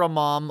make her a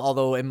mom,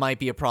 although it might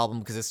be a problem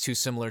because it's too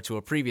similar to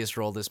a previous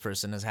role this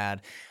person has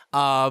had.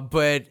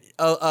 But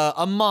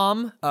a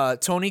mom,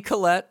 Toni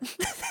Collette,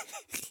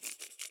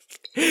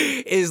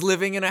 is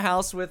living in a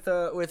house with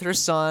her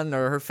son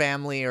or her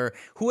family or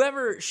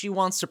whoever she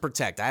wants to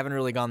protect. I haven't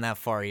really gone that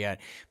far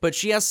yet, but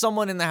she has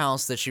someone in the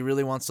house that she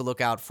really wants to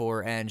look out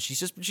for, and she's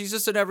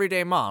just an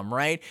everyday mom,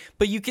 right?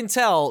 But you can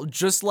tell,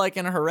 just like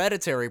in her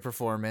Hereditary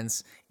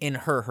performance,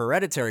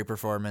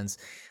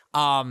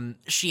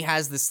 she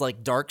has this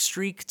like dark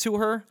streak to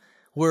her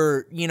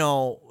where,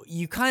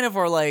 you kind of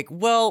are like,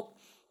 well,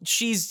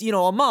 she's,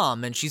 a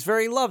mom and she's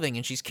very loving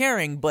and she's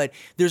caring, but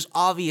there's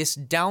obvious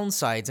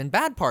downsides and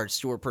bad parts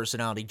to her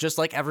personality, just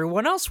like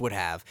everyone else would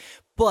have.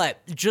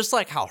 But just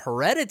like how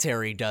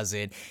Hereditary does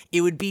it,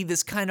 it would be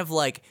this kind of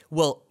like,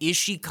 well, is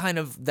she kind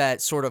of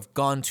that sort of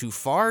gone too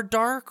far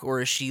dark,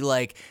 or is she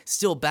like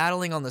still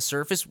battling on the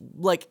surface?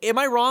 Like, am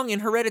I wrong? In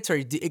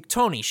Hereditary,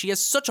 Toni, she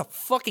has such a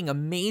fucking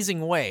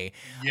amazing way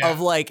of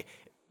like,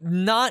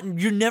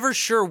 you're never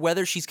sure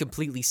whether she's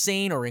completely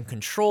sane or in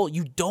control.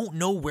 You don't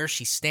know where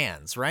she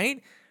stands,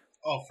 right?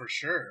 Oh, for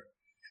sure.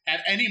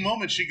 At any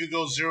moment, she could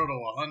go 0 to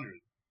 100.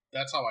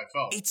 That's how I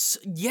felt.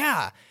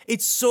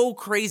 It's so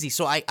crazy.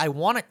 So I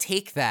want to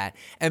take that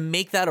and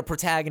make that a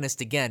protagonist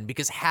again,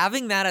 because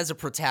having that as a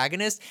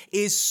protagonist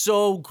is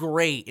so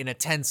great in a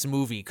tense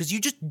movie, because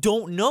you just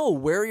don't know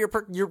where your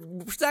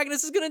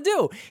protagonist is going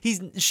to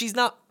do. She's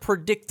not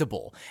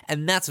predictable,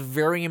 and that's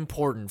very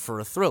important for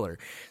a thriller.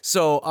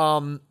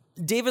 So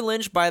David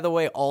Lynch, by the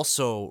way,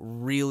 also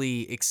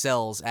really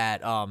excels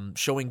at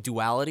showing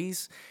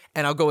dualities.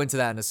 And I'll go into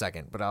that in a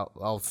second, but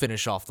I'll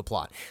finish off the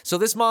plot. So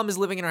this mom is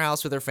living in her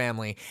house with her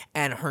family,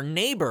 and her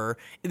neighbor,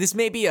 this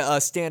may be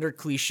a standard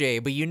cliche,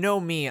 but you know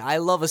me, I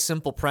love a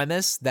simple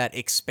premise that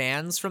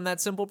expands from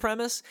that simple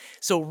premise.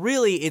 So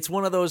really, it's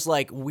one of those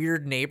like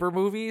weird neighbor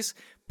movies,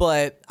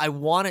 but I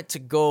want it to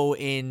go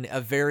in a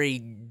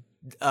very...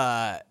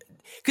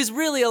 because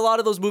really, a lot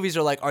of those movies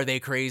are like, are they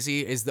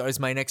crazy? Is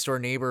my next door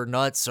neighbor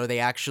nuts? Are they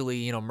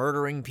actually,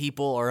 murdering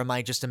people, or am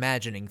I just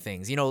imagining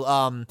things?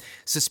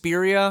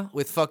 Suspiria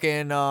with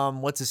fucking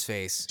what's his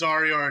face?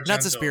 Dario Argento.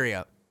 Not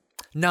Suspiria.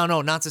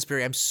 No, not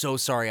Suspiria. I'm so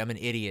sorry. I'm an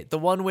idiot. The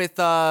one with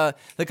the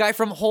guy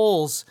from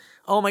Holes.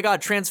 Oh my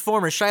God,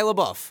 Transformers. Shia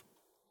LaBeouf.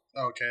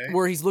 Okay.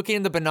 Where he's looking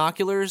in the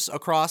binoculars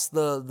across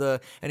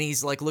the and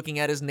he's like looking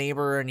at his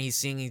neighbor and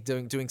he's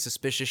doing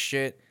suspicious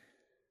shit.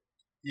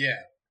 Yeah.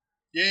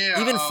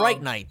 Yeah. Even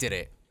Fright Night did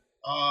it.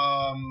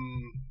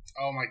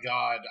 Oh my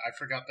God, I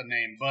forgot the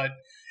name, but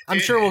I'm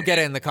sure we'll get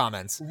it in the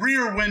comments.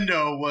 Rear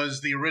Window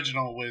was the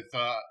original with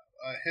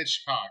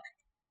Hitchcock.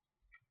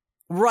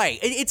 Right.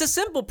 It's a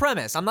simple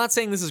premise. I'm not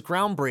saying this is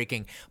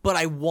groundbreaking, but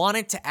I want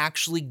it to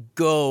actually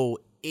go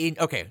in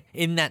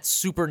that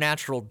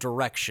supernatural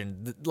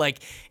direction. Like,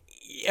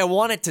 I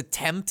want it to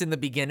tempt in the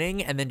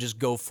beginning and then just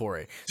go for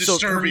it. Disturbia.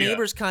 So her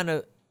neighbor's kind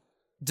of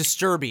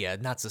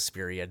Disturbia, not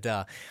Suspiria,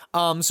 duh.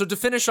 So to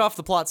finish off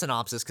the plot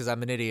synopsis, because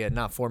I'm an idiot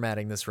not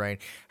formatting this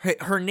right,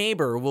 her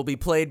neighbor will be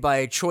played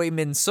by Choi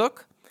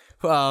Min-suk.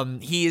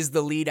 He is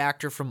the lead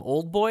actor from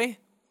Old Boy.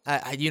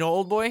 You know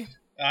Old Boy?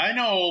 I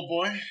know Old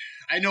Boy.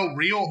 I know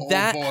real Old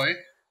Boy.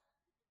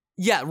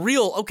 Yeah,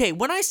 real. Okay,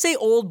 when I say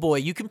Old Boy,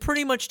 you can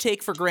pretty much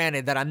take for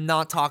granted that I'm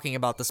not talking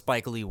about the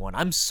Spike Lee one.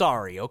 I'm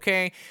sorry,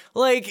 okay?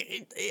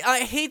 Like, I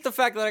hate the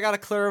fact that I gotta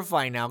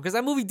clarify now, because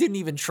that movie didn't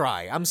even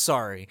try. I'm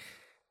sorry.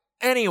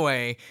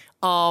 Anyway,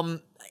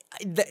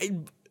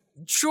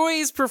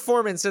 Troy's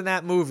performance in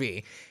that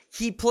movie,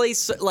 he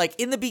plays, like,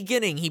 in the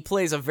beginning, he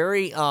plays a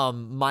very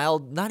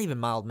mild, not even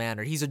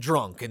mild-mannered. He's a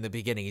drunk in the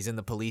beginning. He's in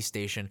the police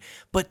station.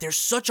 But there's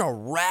such a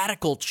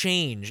radical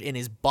change in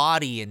his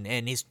body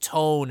and his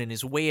tone and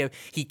his way of,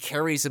 he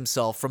carries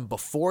himself from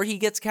before he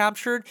gets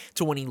captured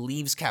to when he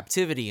leaves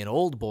captivity in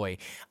Old Boy.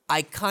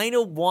 I kind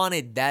of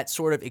wanted that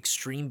sort of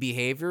extreme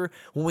behavior.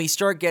 When we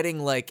start getting,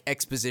 like,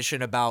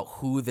 exposition about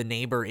who the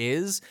neighbor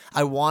is,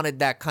 I wanted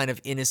that kind of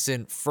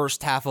innocent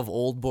first half of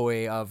Old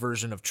Boy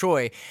version of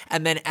Choi.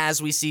 And then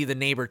as we see the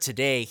neighbor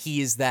today,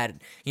 he is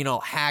that,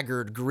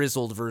 haggard,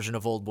 grizzled version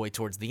of Old Boy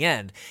towards the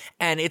end.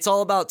 And it's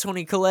all about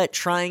Toni Collette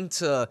trying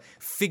to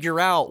figure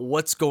out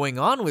what's going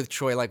on with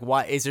Choi. Like,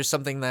 why is there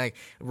something like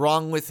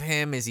wrong with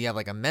him? Is he have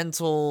like a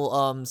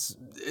mental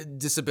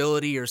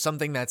disability or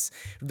something that's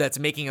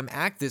making him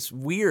act this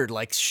weird,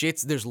 like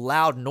there's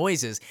loud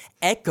noises,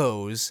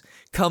 echoes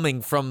coming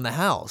from the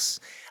house.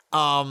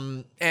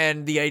 And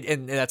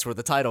that's where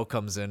the title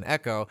comes in,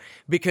 Echo,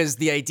 because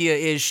the idea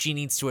is she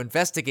needs to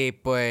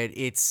investigate, but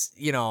it's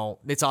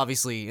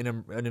obviously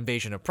an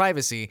invasion of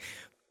privacy.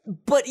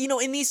 But,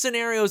 in these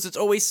scenarios, it's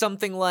always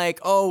something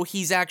like, oh,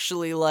 he's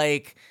actually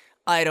like,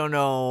 I don't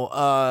know,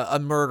 a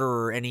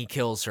murderer and he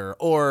kills her.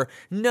 Or,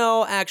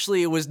 no,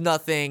 actually it was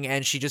nothing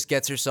and she just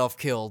gets herself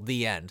killed,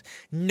 the end.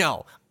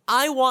 No.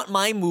 I want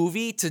my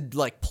movie to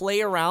like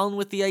play around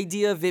with the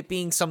idea of it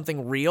being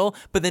something real,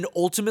 but then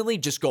ultimately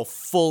just go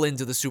full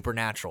into the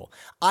supernatural.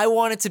 I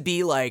want it to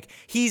be like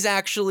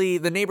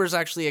the neighbor's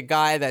actually a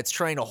guy that's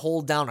trying to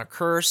hold down a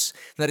curse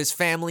that his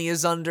family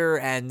is under,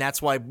 and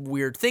that's why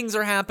weird things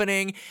are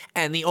happening,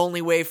 and the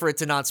only way for it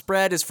to not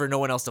spread is for no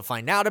one else to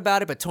find out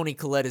about it, but Toni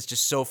Collette is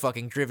just so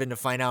fucking driven to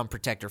find out and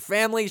protect her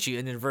family, she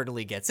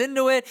inadvertently gets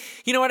into it.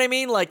 You know what I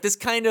mean? Like this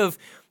kind of,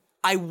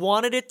 I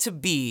wanted it to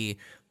be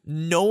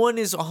no one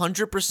is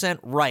 100%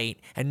 right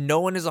and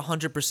no one is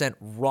 100%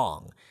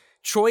 wrong.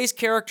 Troy's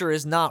character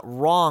is not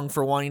wrong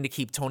for wanting to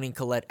keep Toni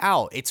Collette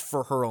out. It's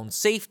for her own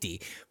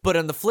safety. But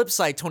on the flip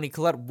side, Toni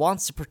Collette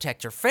wants to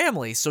protect her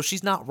family, so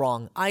she's not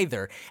wrong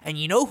either. And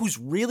you know who's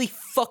really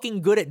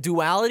fucking good at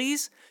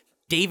dualities?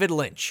 David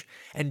Lynch.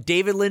 And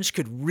David Lynch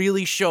could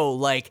really show,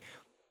 like,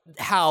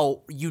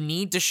 how you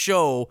need to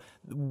show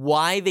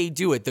why they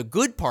do it, the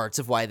good parts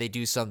of why they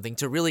do something,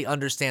 to really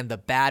understand the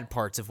bad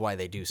parts of why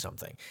they do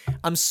something.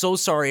 I'm so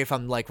sorry if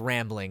I'm like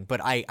rambling, but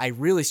I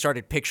really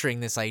started picturing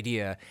this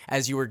idea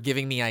as you were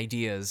giving me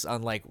ideas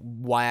on like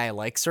why I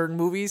like certain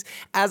movies.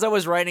 As I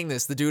was writing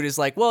this, the dude is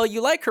like, well,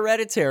 you like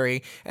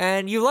Hereditary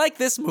and you like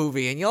this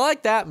movie and you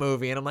like that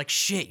movie. And I'm like,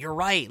 shit, you're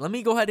right. Let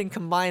me go ahead and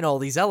combine all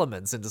these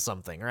elements into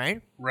something,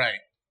 right? Right.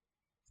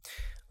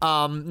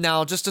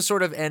 Now, just to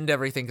sort of end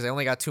everything, because I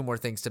only got two more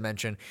things to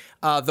mention,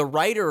 the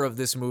writer of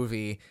this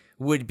movie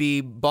would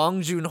be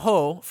Bong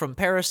Joon-ho from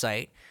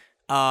Parasite,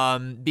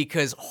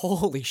 because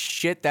holy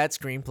shit, that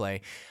screenplay.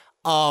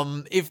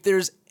 If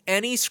there's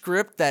any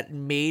script that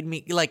made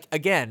me, like,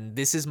 again,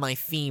 this is my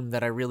theme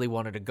that I really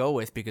wanted to go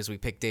with because we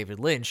picked David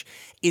Lynch,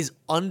 is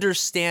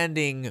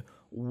understanding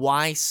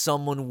why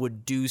someone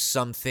would do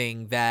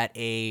something that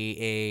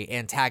a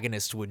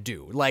antagonist would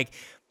do. Like,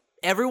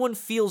 everyone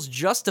feels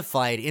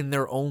justified in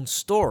their own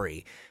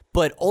story,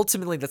 but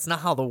ultimately that's not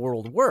how the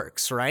world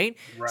works, right?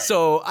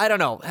 So, I don't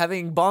know,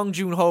 having Bong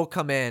Joon-ho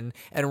come in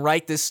and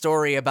write this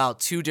story about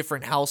two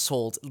different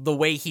households the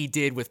way he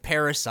did with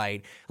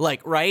Parasite,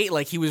 like, right?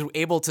 Like, he was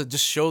able to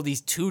just show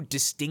these two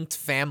distinct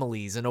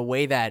families in a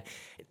way that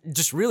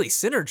just really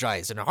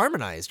synergized and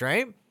harmonized,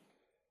 right?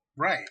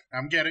 Right.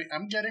 I'm getting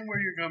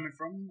where you're coming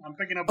from. I'm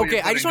picking up Okay,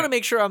 I just want to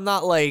make sure I'm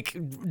not, like,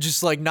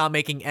 just, like, not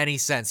making any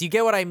sense. You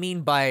get what I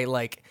mean by,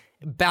 like,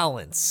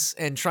 balance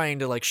and trying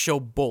to like show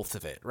both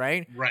of it,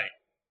 right? Right.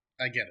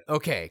 I get it.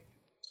 Okay.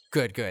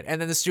 Good.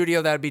 And then the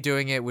studio that would be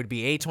doing it would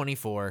be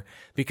A24,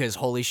 because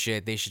holy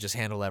shit, they should just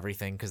handle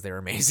everything because they're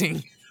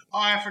amazing. Oh,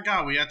 I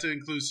forgot. We had to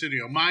include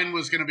studio. Mine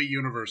was going to be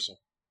Universal.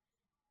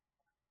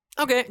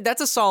 Okay,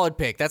 that's a solid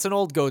pick. That's an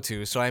old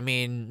go-to. So, I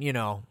mean,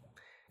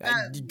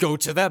 go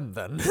to them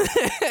then.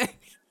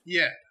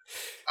 Yeah.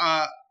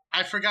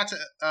 I forgot to...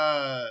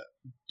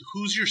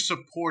 who's your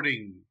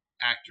supporting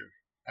actor?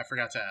 I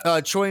forgot to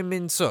ask. Choi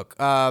Min-suk.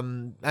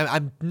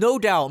 I'm no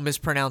doubt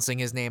mispronouncing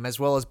his name as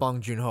well as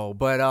Bong Joon-ho,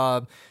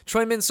 but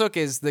Choi Min-suk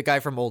is the guy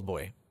from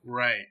Oldboy.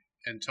 Right.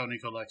 And Toni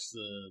Collette's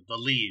the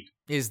lead.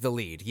 Is the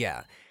lead,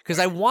 yeah. Because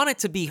I want it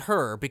to be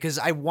her, because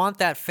I want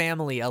that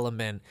family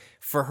element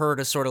for her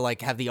to sort of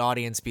like have the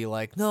audience be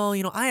like, no,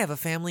 I have a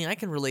family, I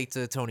can relate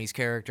to Tony's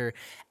character.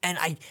 And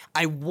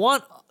I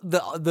want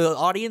the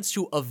audience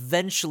to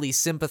eventually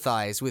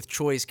sympathize with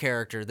Choi's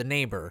character, the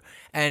neighbor,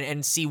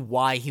 and see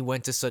why he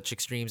went to such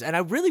extremes. And I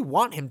really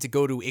want him to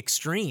go to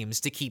extremes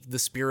to keep the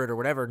spirit or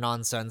whatever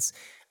nonsense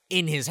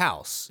in his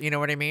house. You know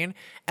what I mean?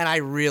 And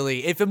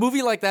if a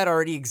movie like that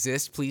already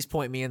exists, please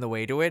point me in the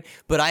way to it.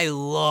 But I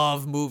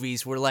love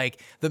movies where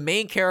like the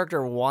main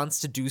character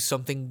wants to do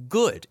something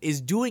good, is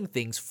doing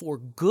things for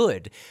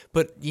good.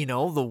 But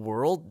the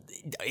world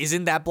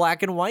isn't that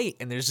black and white,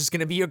 and there's just going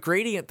to be a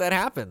gradient that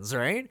happens,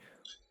 right?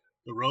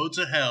 The road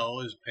to hell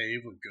is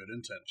paved with good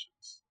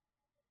intentions.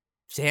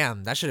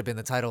 Damn, that should have been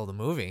the title of the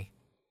movie.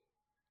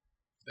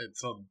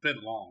 It's a bit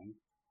long.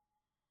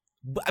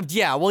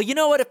 Yeah, well, you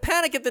know what? If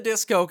Panic at the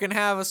Disco can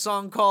have a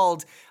song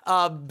called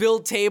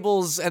Build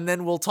Tables and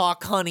Then We'll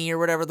Talk Honey or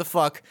whatever the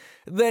fuck,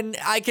 then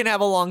I can have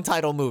a long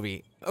title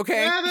movie,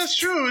 okay? Yeah, that's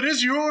true. It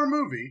is your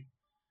movie.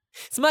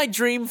 It's my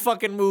dream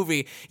fucking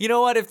movie. You know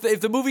what? If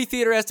the movie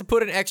theater has to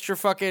put an extra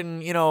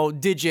fucking,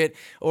 digit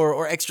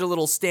or extra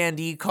little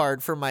standee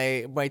card for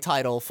my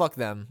title, fuck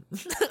them.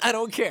 I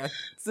don't care.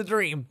 It's a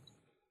dream.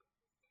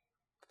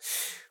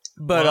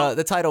 But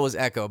the title was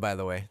Echo, by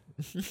the way.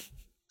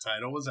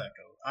 Title was Echo.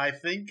 I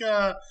think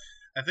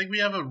we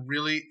have a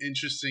really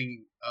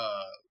interesting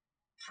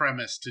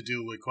premise to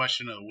do with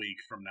Question of the Week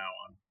from now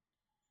on.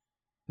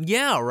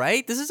 Yeah,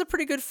 right? This is a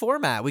pretty good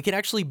format. We can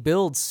actually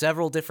build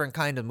several different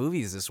kind of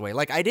movies this way.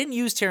 Like, I didn't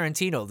use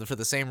Tarantino for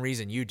the same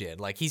reason you did.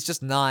 Like, he's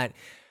just not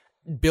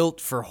built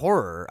for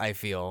horror, I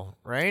feel,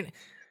 right?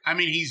 I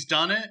mean, he's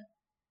done it,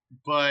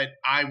 but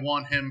I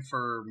want him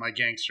for my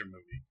gangster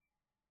movie.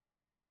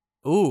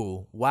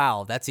 Ooh,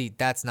 wow, that's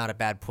not a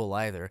bad pull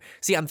either.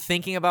 See, I'm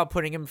thinking about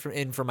putting him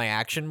in for my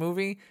action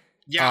movie.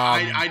 Yeah,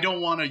 I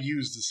don't want to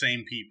use the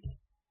same people.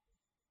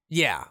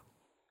 Yeah,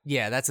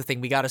 that's the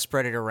thing. We got to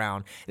spread it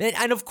around.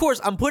 And of course,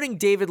 I'm putting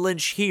David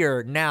Lynch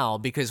here now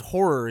because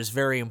horror is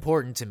very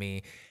important to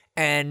me.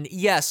 And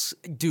yes,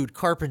 dude,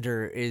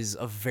 Carpenter is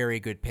a very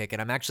good pick.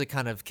 And I'm actually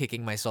kind of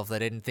kicking myself that I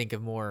didn't think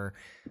of more,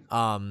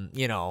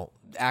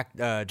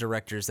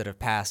 directors that have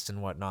passed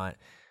and whatnot.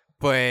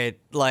 But,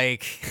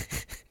 like...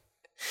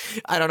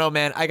 I don't know,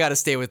 man. I gotta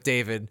stay with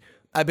David.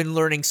 I've been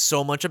learning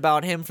so much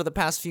about him for the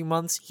past few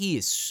months. He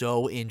is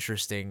so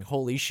interesting.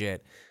 Holy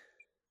shit.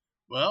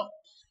 Well,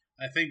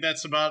 I think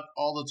that's about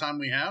all the time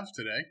we have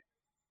today.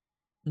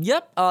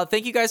 Yep.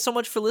 Thank you guys so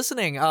much for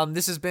listening.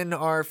 This has been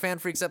our Fan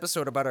Freaks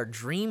episode about our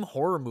dream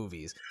horror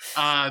movies.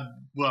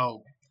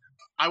 Well,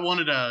 I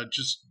wanted to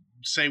just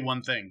say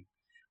one thing.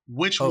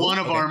 Which one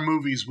of our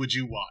movies would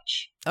you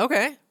watch?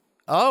 Okay.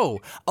 Oh,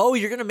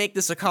 you're going to make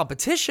this a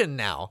competition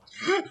now.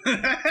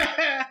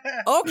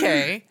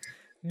 Okay.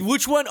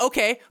 Which one?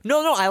 Okay.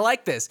 No, I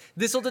like this.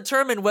 This will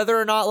determine whether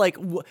or not, like,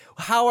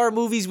 how our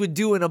movies would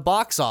do in a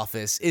box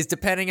office is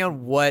depending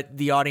on what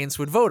the audience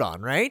would vote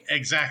on, right?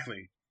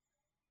 Exactly.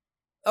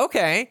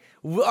 Okay.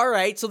 All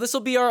right. So this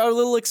will be our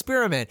little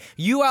experiment.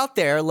 You out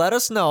there, let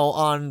us know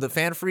on the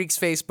Fan Freaks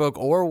Facebook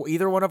or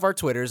either one of our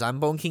Twitters. I'm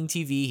Bone King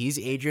TV. He's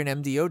Adrian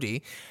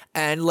MDOD.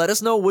 And let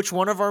us know which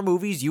one of our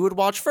movies you would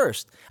watch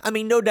first. I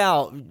mean, no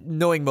doubt,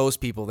 knowing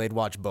most people, they'd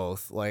watch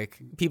both.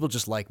 Like, people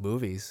just like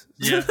movies.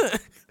 Yeah,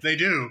 they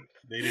do.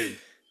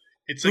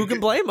 Who can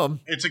blame them?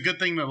 It's a good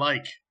thing to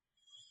like.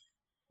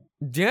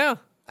 Yeah.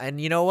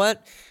 And you know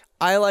what?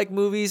 I like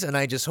movies, and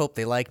I just hope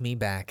they like me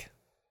back.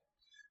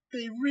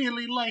 They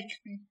really like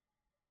me.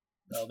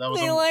 No,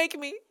 they like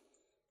me.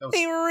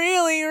 They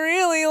really,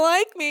 really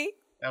like me.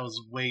 That was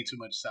way too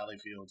much Sally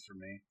Field for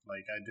me.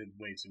 Like, I did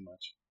way too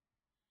much.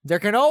 There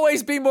can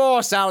always be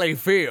more Sally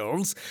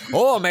Fields,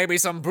 or maybe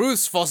some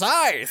Bruce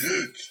Forsyth.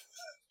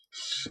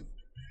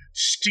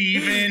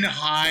 Stephen,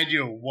 hide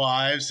your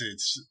wives.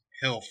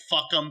 He'll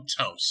fuck 'em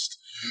toast.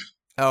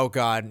 Oh,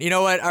 God. You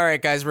know what? All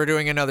right, guys, we're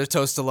doing another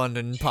Toast to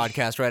London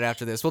podcast right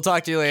after this. We'll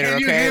talk to you later,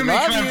 can okay? You hear me,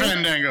 love Clem you.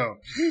 Fandango?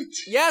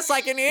 Yes,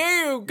 I can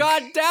hear you.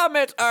 God damn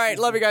it. All right,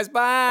 love you guys.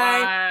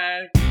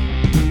 Bye. Bye.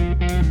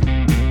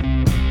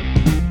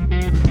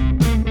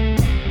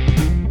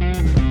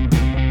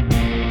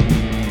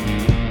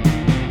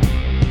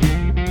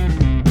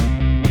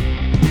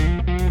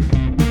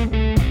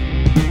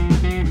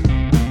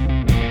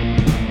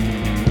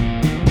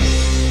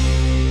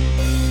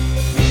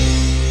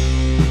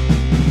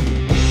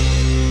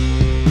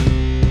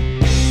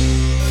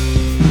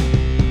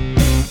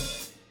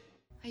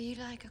 Are you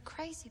like a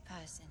crazy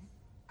person?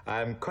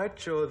 I'm quite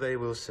sure they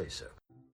will say so.